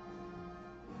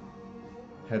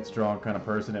headstrong kind of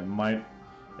person, it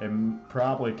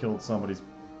probably killed somebody's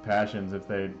passions if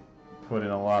they put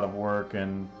in a lot of work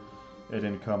and it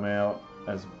didn't come out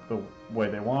as the way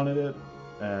they wanted it,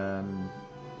 and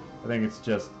I think it's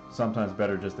just sometimes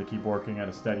better just to keep working at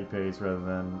a steady pace rather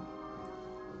than,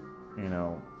 you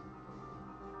know,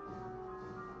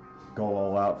 go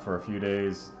all out for a few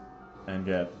days and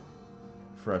get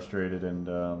frustrated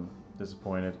and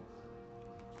disappointed.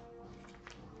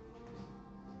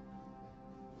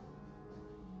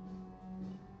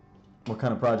 What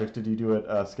kind of projects did you do at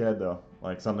SCAD though?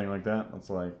 Like something like that? It's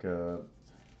like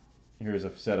here's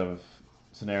a set of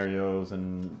scenarios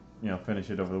and finish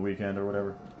it over the weekend or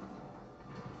whatever.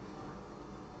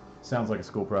 Sounds like a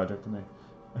school project to me.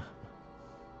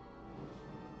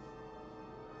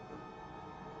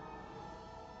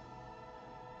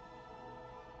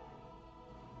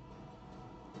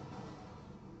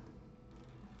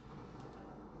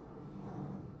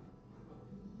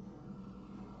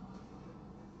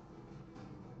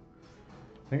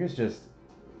 I think it's just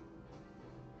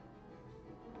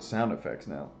sound effects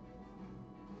now.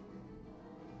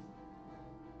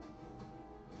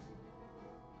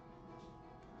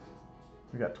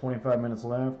 We got 25 minutes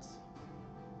left.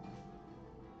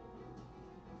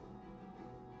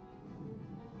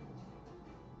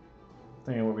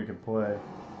 Thinking what we could play.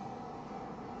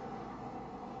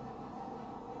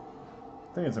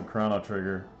 Thinking some Chrono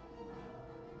Trigger.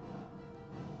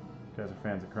 You guys are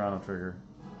fans of Chrono Trigger.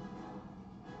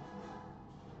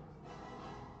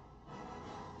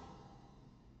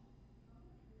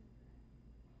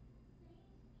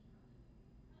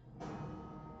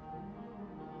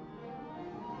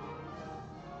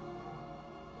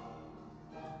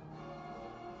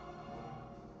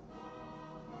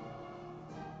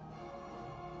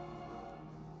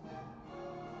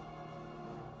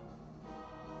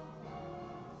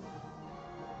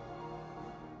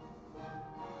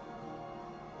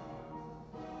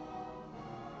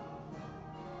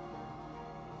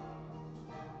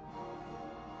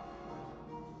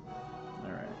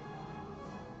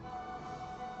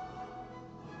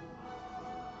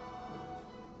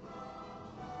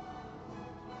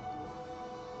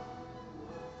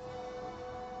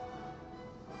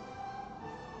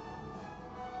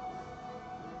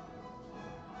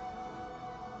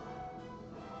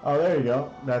 Oh, there you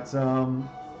go. That's I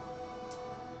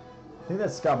think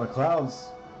that's Scott McCloud's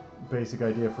basic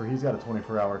idea for he's got a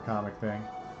 24-hour comic thing.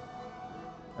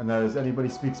 And that is anybody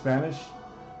speak Spanish?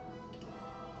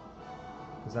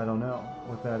 Because I don't know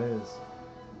what that is.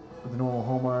 But the normal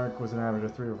homework was an average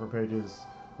of 3 or 4 pages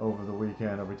over the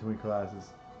weekend or between classes.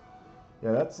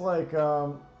 Yeah, that's like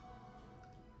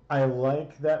I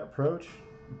like that approach,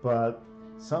 but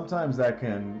sometimes that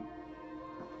can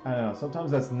I don't know,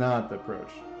 sometimes that's not the approach.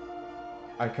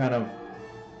 I kind of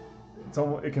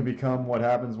it can become what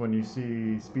happens when you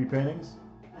see speed paintings.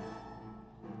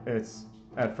 It's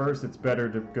at first it's better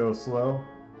to go slow,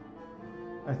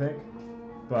 I think,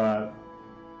 but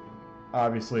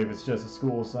obviously if it's just a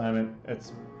school assignment,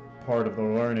 it's part of the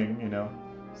learning,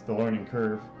 it's the learning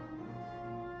curve.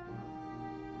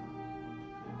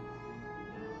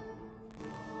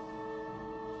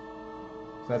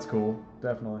 So that's cool,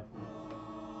 definitely.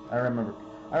 I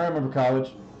remember college.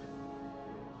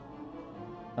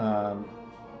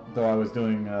 Though I was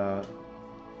doing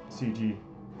CG.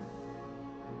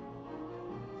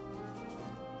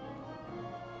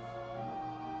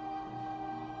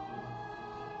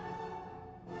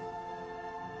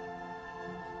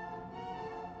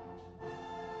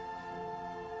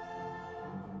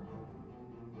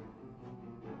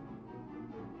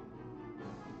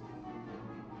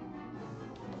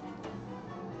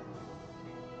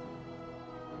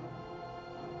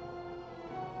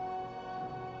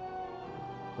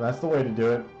 That's the way to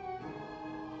do it.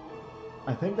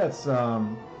 I think that's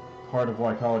part of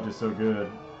why college is so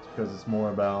good. It's because it's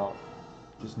more about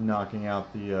just knocking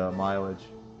out the mileage,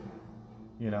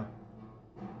 you know?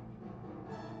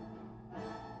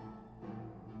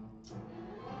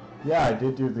 Yeah, I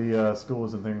did do the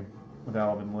schoolism thing with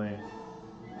Alvin Lee.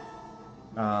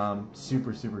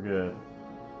 Super, super good.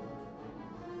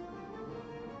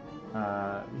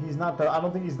 He's not the. I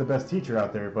don't think he's the best teacher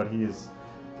out there, but he is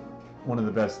one of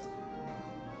the best.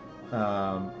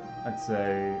 I'd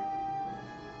say,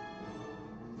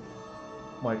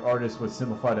 like artists with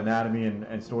simplified anatomy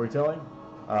and storytelling.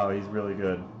 Oh, he's really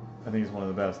good. I think he's one of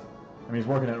the best. I mean, he's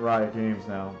working at Riot Games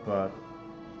now, but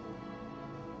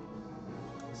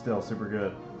still super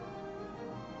good.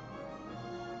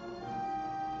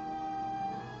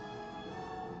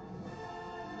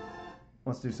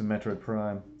 Let's do some Metroid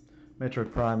Prime.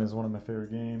 Metroid Prime is one of my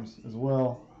favorite games as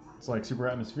well. It's like super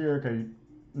atmospheric.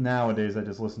 Nowadays I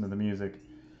just listen to the music,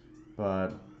 but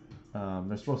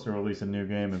they're supposed to release a new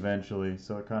game eventually,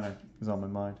 so it kind of is on my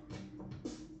mind.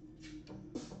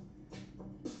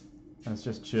 And it's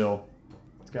just chill.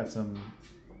 It's It's got some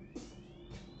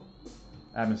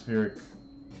atmospheric,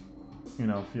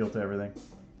 feel to everything.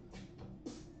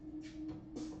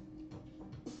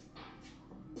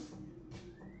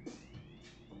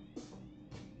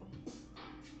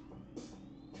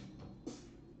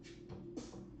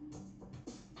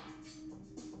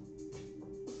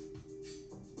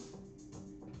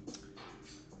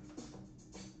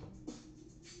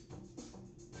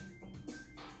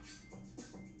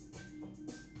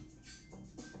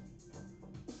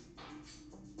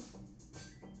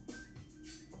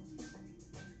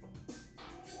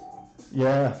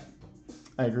 Yeah,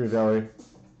 I agree, Valerie.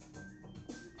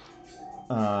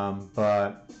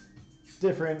 But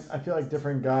different. I feel like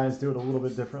different guys do it a little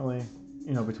bit differently,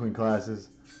 between classes.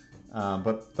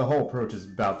 But the whole approach is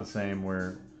about the same.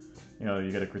 Where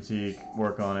you got to critique,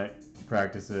 work on it,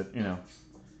 practice it.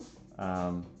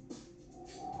 Um,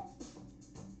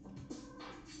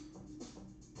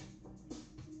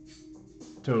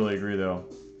 totally agree, though.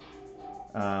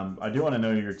 I do want to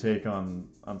know your take on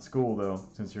school, though,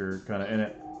 since you're kind of in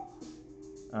it.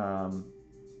 Um,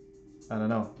 I don't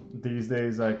know. These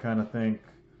days, I kind of think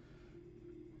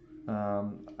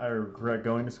I regret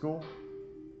going to school,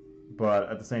 but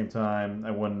at the same time,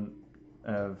 I wouldn't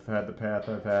have had the path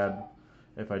I've had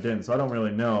if I didn't. So I don't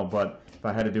really know, but if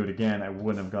I had to do it again, I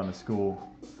wouldn't have gone to school.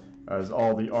 As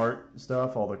all the art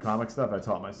stuff, all the comic stuff, I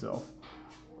taught myself.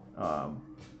 Um,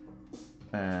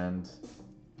 and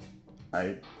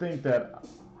I think that,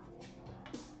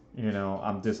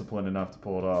 I'm disciplined enough to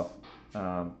pull it off.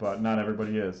 But not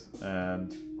everybody is.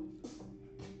 And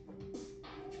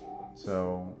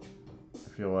so I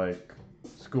feel like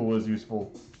school is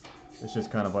useful. It's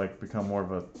just kind of like become more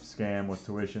of a scam with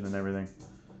tuition and everything.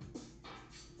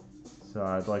 So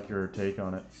I'd like your take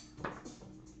on it.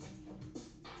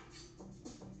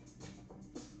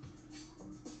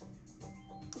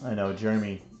 I know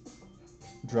Jeremy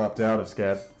dropped out of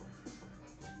SCAD,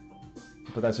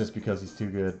 but that's just because he's too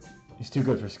good. He's too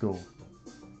good for school.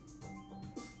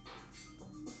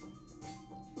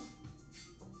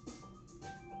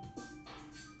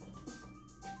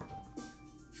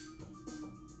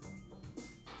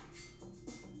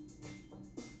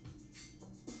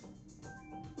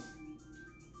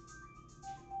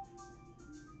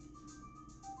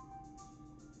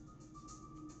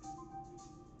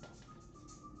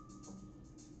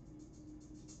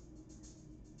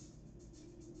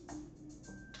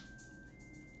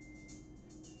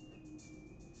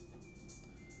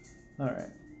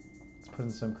 Alright, let's put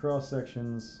in some cross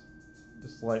sections,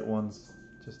 just light ones,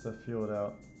 just to feel it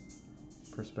out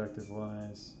perspective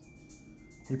wise.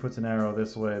 He puts an arrow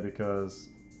this way because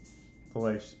the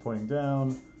light's pointing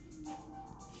down.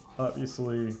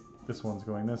 Obviously, this one's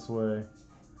going this way.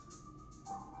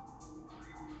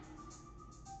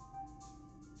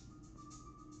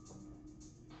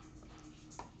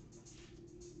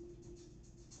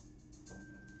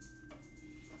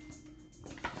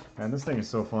 Man, this thing is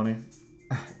so funny.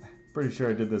 Pretty sure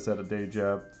I did this at a day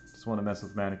job. Just want to mess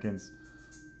with mannequins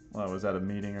while I was at a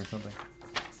meeting or something.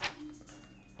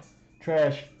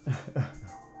 Trash.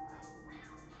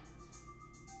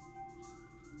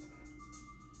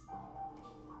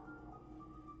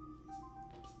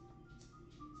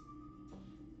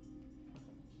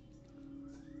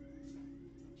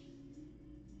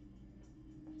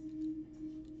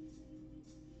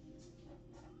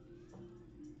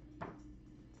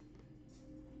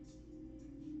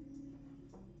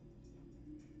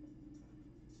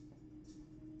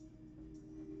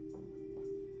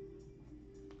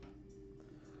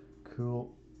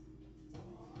 Cool.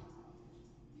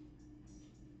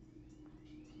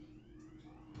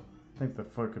 I think the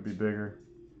foot could be bigger.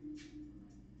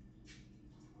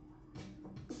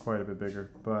 Quite a bit bigger,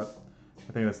 but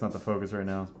I think that's not the focus right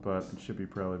now, but it should be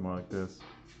probably more like this.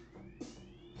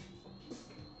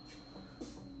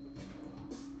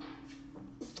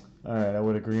 Alright, I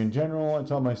would agree in general. I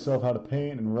taught myself how to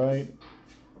paint and write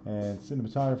and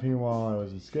cinematography while I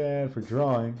was in SCAD for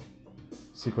drawing.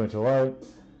 Sequential art.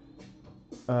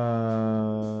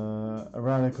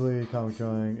 Ironically, comic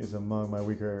drawing is among my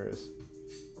weaker areas.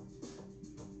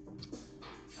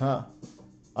 Huh.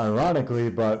 Ironically,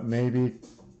 but maybe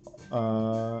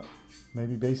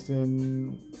based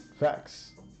in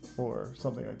facts or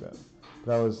something like that.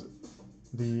 That was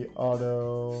the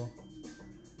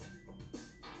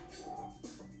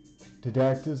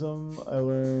autodidactism I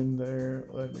learned there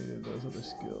led me to those other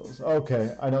skills.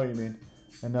 Okay, I know what you mean.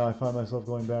 And now I find myself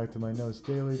going back to my notes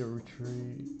daily to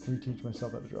reteach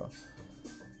myself how to draw.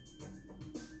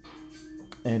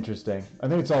 Interesting. I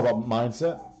think it's all about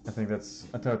mindset. I think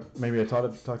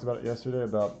talked about it yesterday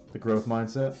about the growth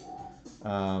mindset.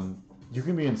 you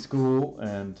can be in school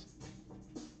and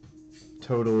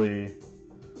totally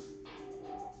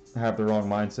have the wrong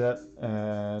mindset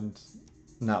and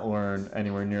not learn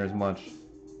anywhere near as much.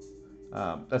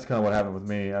 That's kind of what happened with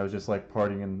me. I was just like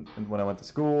partying when I went to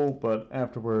school, but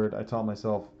afterward I taught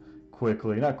myself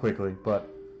quickly, not quickly, but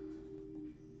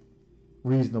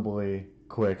reasonably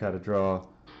quick how to draw.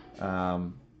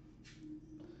 Um,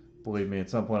 Believe me, at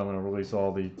some point I'm going to release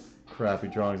all the crappy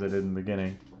drawings I did in the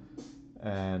beginning.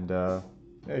 And yeah,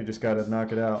 you just got to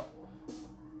knock it out.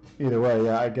 Either way,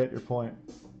 yeah, I get your point.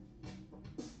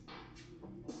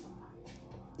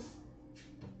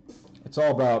 It's all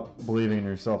about believing in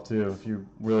yourself too. If you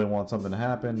really want something to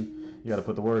happen, you got to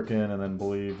put the work in and then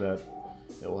believe that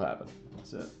it will happen.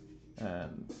 That's it.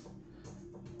 And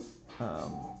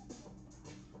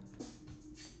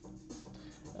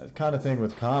the kind of thing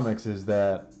with comics is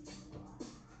that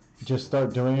just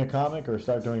start doing a comic or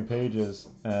start doing pages,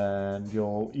 and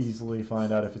you'll easily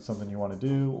find out if it's something you want to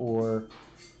do, or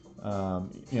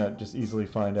just easily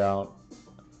find out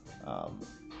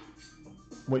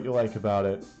what you like about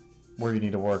it, where you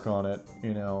need to work on it.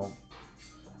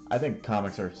 I think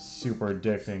comics are super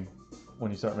addicting when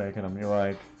you start making them. You're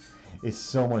like, it's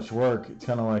so much work. It's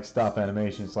kind of like stop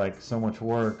animation. It's like so much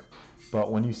work,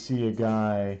 but when you see a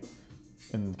guy,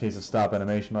 in the case of stop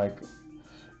animation, like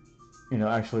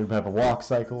actually have a walk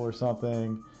cycle or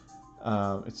something,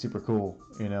 it's super cool.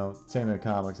 Same in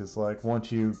comics. It's like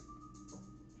once you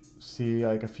see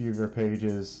like a few of your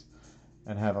pages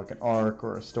and have like an arc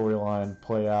or a storyline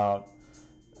play out,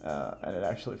 and it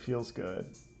actually feels good.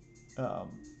 I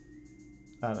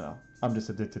don't know. I'm just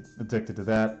addicted to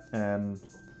that, and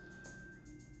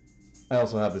I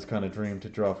also have this kind of dream to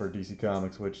draw for DC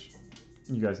Comics, which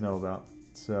you guys know about.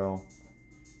 So,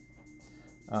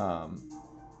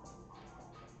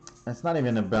 it's not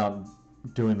even about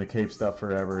doing the cape stuff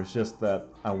forever. It's just that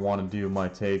I want to do my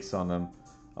takes on them.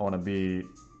 I want to be,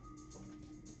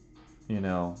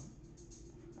 and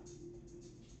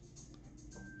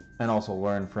also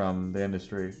learn from the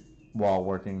industry while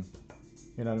working.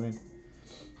 You know what I mean?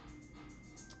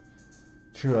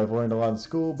 True, I've learned a lot in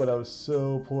school, but I was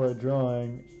so poor at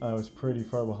drawing. I was pretty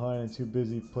far behind and too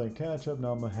busy playing catch up.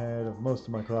 Now I'm ahead of most of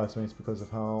my classmates because of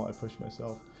how I pushed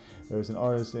myself. There's an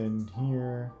artist in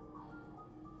here.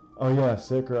 Oh yeah,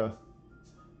 Sikra.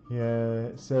 Yeah,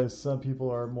 it says some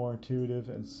people are more intuitive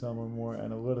and some are more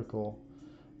analytical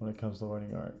when it comes to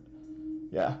learning art.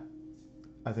 Yeah,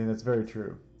 I think that's very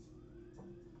true.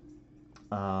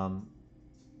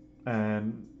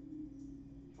 And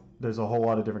there's a whole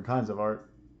lot of different kinds of art.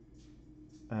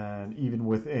 And even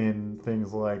within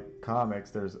things like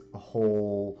comics, there's a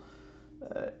whole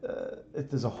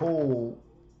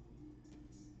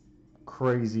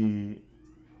crazy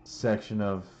section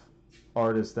of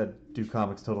artists that do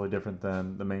comics totally different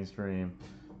than the mainstream,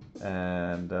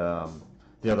 and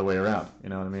the other way around. You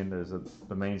know what I mean?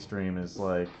 The mainstream is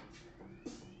like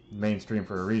mainstream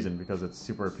for a reason because it's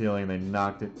super appealing. They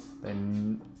knocked it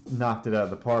out of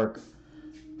the park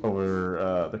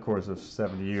over the course of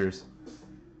 70 years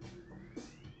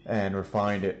and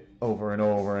refined it over and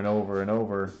over and over and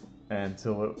over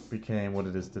until it became what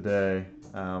it is today,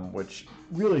 which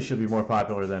really should be more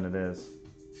popular than it is.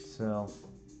 So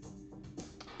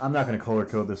I'm not going to color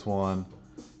code this one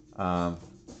because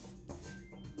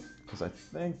I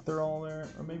think they're all there,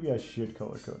 or maybe I should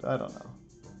color code. I don't know.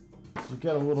 You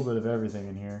get a little bit of everything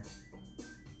in here,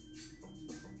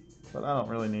 but I don't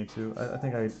really need to. I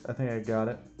think I got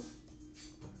it.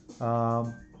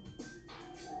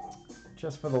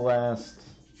 Just for the last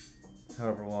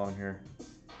however long here.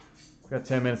 We've got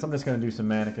 10 minutes. I'm just going to do some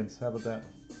mannequins. How about that?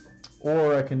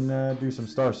 Or I can do some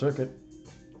Star Circuit.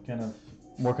 Kind of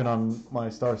working on my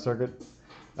Star Circuit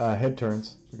head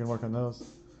turns. We can work on those.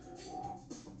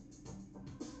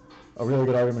 A really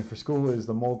good argument for school is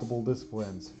the multiple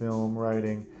disciplines. Film,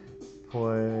 writing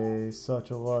play such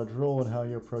a large role in how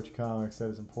you approach comics that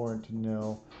it's important to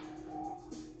know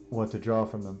what to draw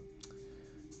from them.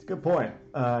 It's a good point.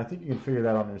 I think you can figure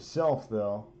that out yourself,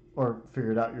 though, or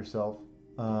figure it out yourself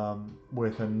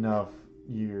with enough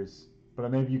years. But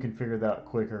maybe you can figure that out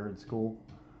quicker in school.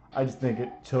 I just think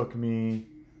it took me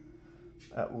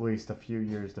at least a few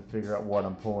years to figure out what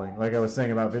I'm pulling. Like I was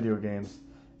saying about video games,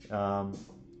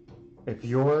 if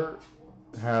you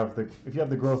have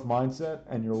the growth mindset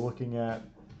and you're looking at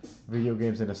video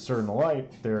games in a certain light,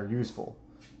 they're useful.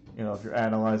 If you're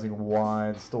analyzing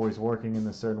why the story's working in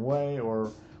a certain way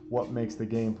or what makes the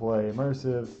gameplay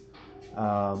immersive,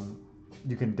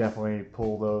 you can definitely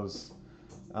pull those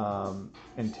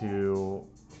into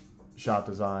shot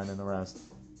design and the rest.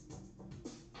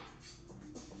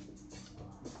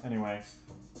 Anyway,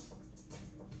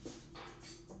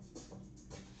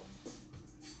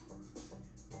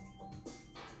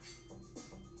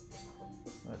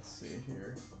 see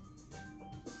here.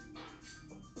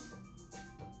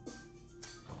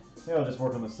 Yeah, I'll just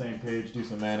work on the same page, do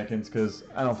some mannequins, because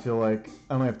I don't feel like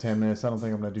I only have 10 minutes. I don't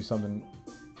think I'm going to do something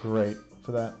great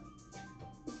for that.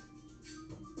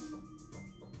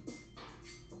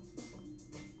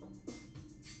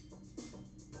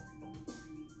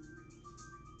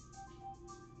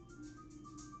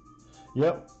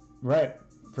 Yep, right,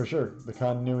 for sure. The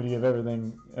continuity of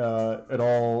everything, it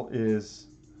all is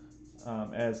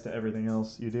adds to everything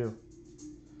else you do.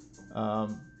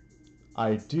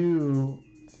 I do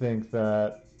think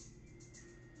that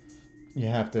you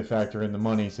have to factor in the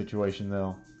money situation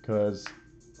though, because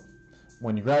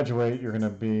when you graduate, you're going to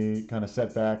be kind of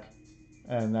set back,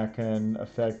 and that can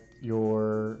affect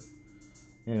your,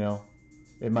 you know,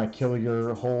 it might kill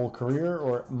your whole career,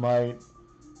 or it might,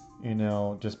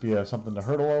 just be something to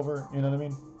hurdle over. You know what I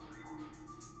mean?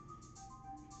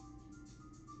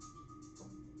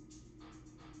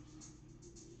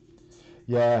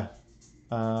 Yeah.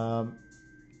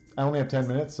 I only have 10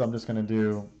 minutes, so I'm just going to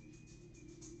do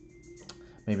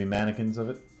maybe mannequins of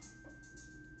it.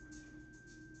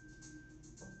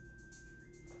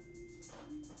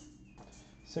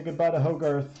 Say goodbye to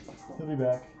Hogarth. He'll be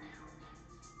back.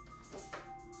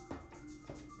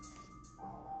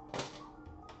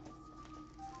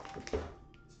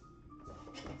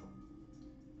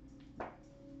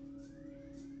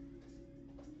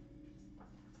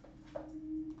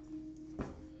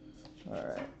 All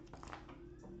right.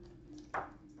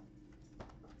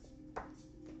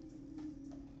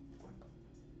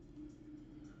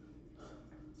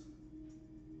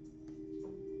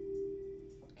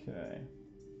 Okay.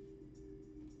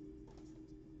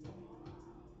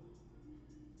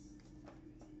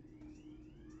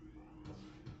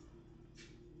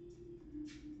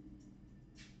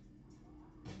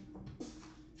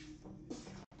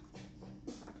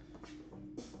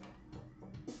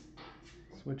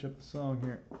 Switch up the song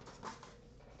here.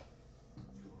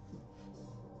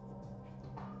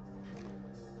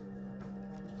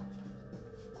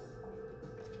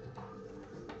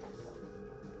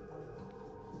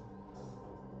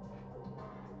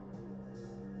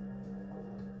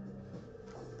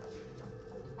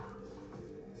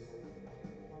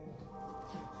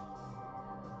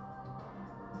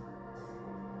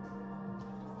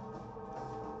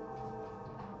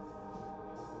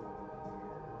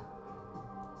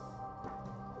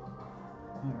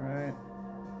 All right.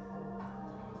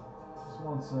 Just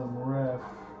want some ref.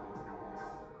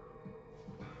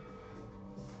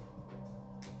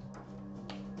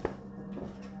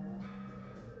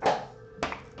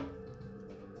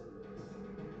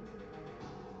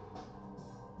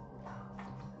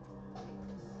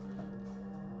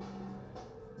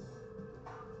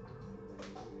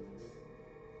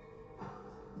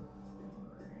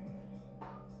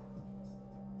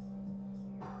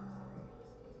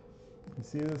 You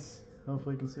see this?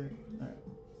 Hopefully you can see it. All right.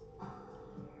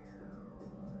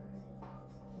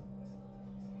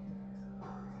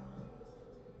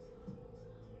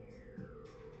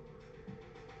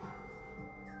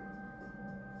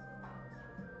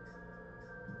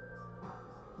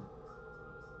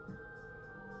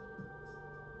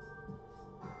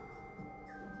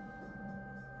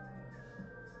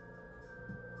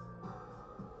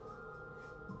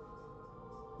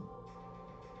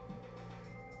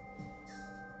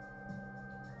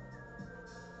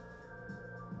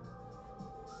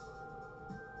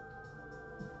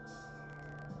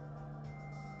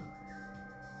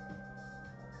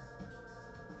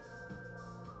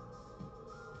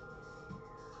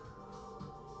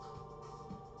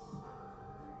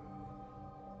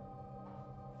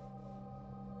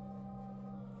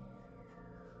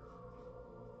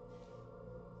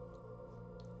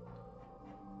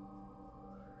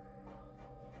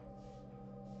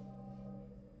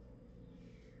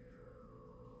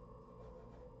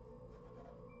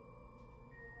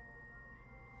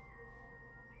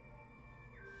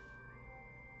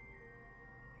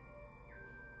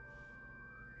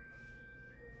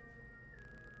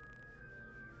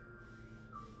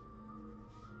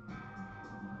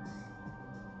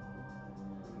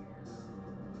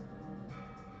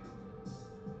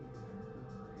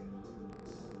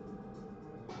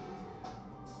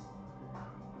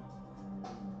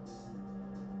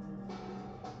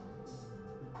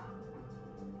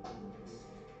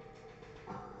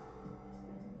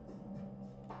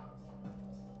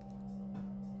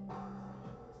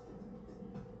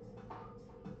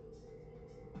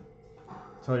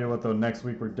 Tell you what though, next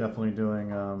week we're definitely doing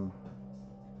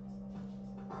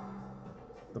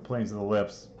the planes of the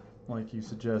lips, like you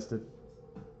suggested,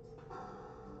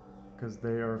 because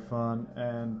they are fun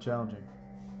and challenging.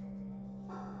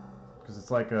 because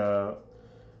it's like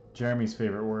Jeremy's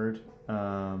favorite word,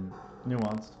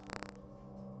 nuanced,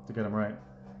 to get them right.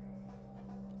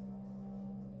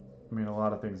 I mean, a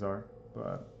lot of things are,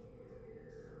 but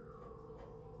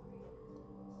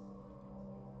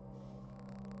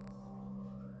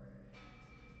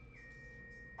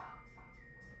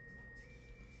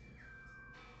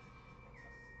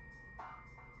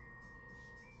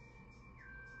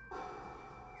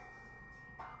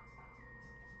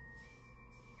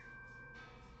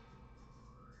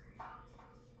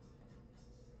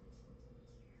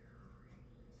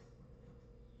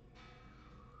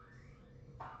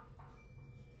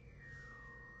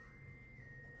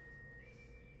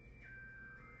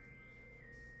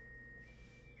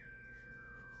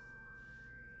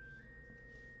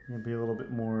I'm gonna be a little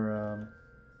bit more. I'm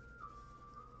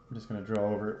just gonna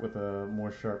draw over it with a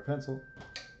more sharp pencil.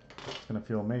 It's gonna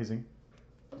feel amazing.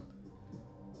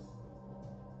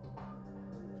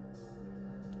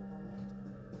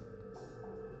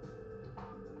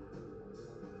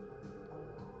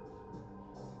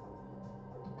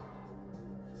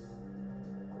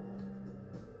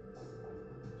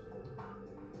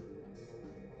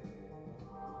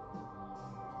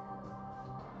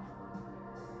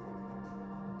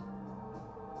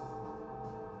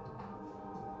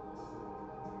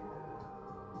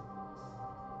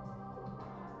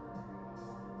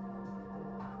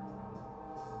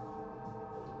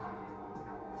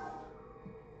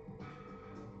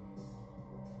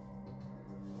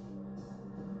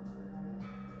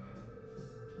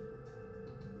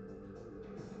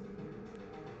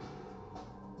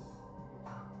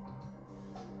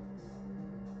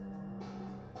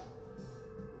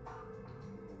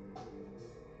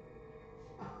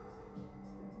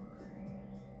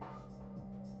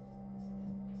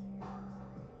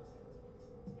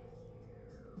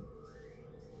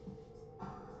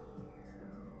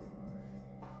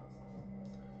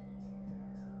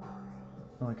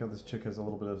 I like how this chick has a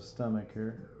little bit of stomach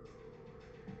here.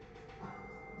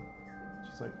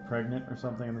 She's like pregnant or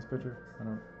something in this picture. I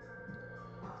don't.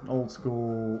 An old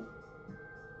school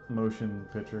motion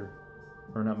picture,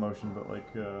 or not motion, but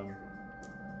like the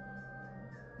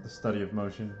study of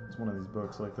motion. It's one of these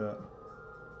books like that.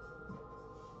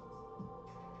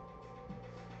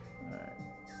 All right.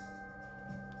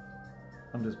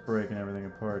 I'm just breaking everything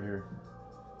apart here.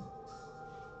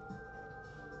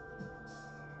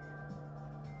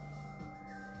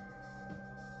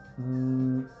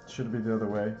 Should be the other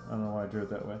way. I don't know why I drew it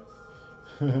that way.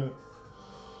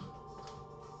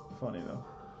 Funny though.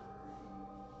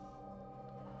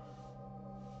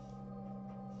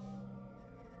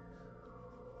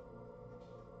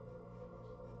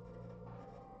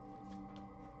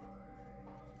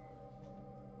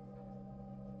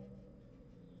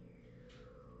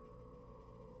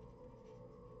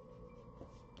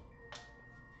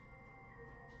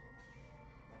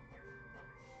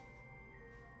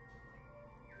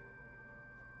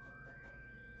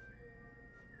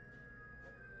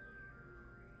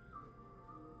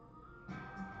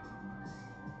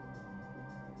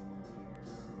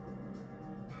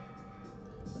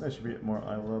 That should be at more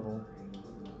eye level.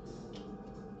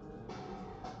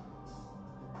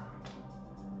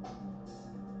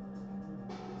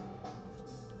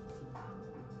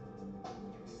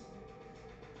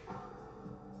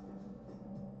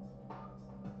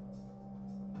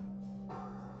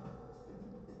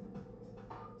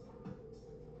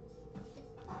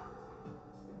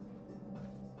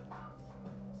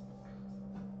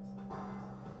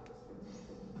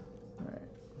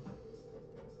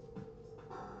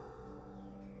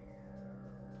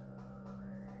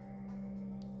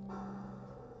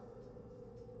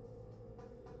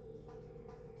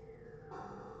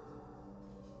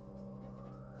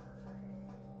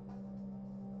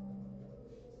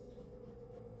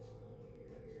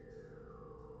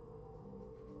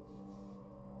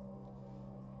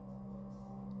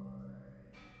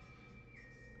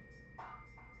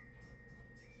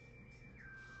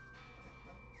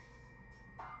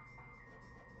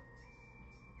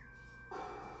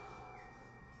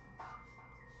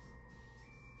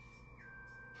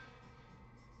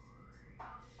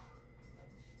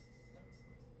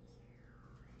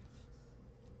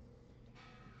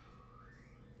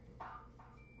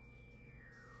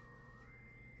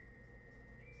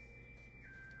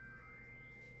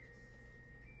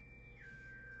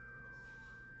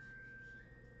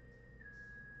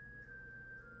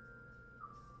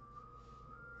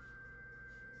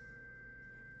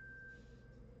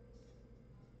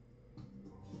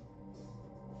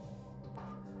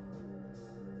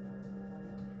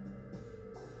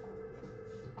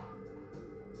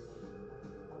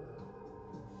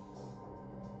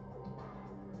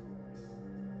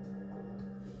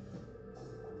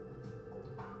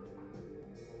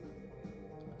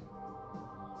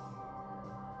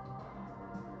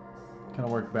 kind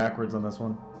of worked backwards on this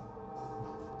one,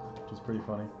 which is pretty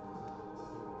funny.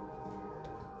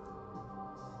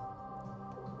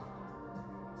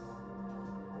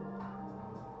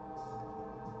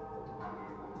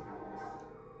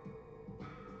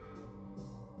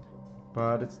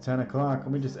 But it's 10 o'clock.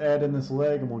 Let me just add in this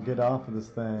leg and we'll get off of this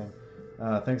thing.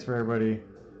 Thanks for everybody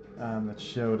that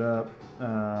showed up.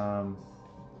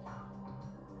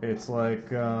 It's like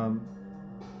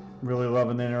really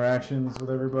loving the interactions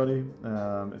with everybody.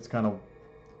 It's kind of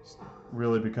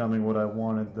really becoming what I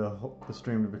wanted the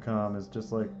stream to become, is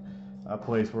just like a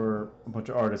place where a bunch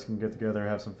of artists can get together,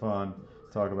 have some fun,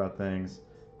 talk about things,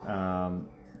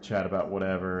 chat about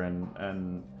whatever,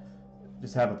 and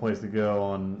just have a place to go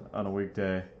on a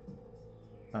weekday.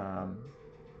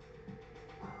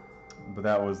 But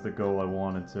that was the goal I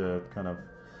wanted to kind of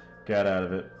get out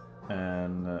of it,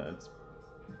 and it's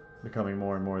becoming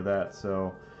more and more of that.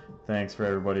 So thanks for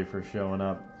everybody for showing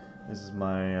up. This is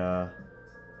my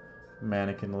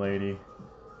mannequin lady.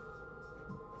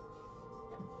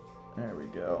 There we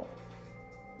go.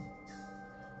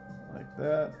 Like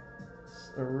that.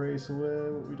 Let's erase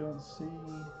away what we don't see.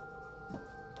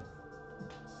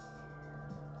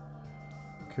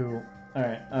 Cool.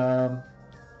 Alright,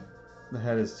 the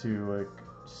head is too like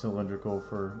cylindrical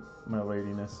for my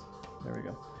ladiness. There we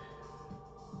go.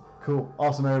 Cool.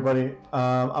 Awesome, everybody.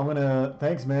 I'm gonna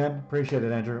thanks, man. Appreciate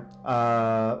it, Andrew.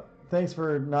 Thanks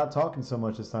for not talking so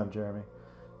much this time, Jeremy.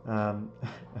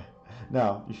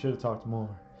 No, you should have talked more.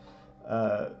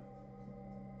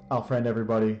 I'll friend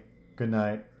everybody. Good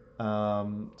night.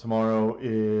 Tomorrow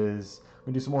is I'm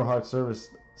gonna do some more hard service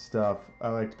stuff. I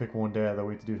like to pick one day of the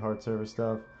week to do hard service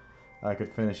stuff. I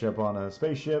could finish up on a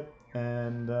spaceship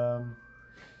and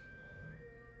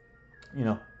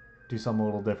do something a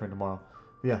little different tomorrow.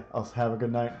 But yeah, I'll have a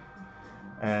good night,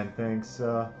 and thanks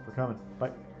for coming.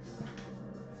 Bye.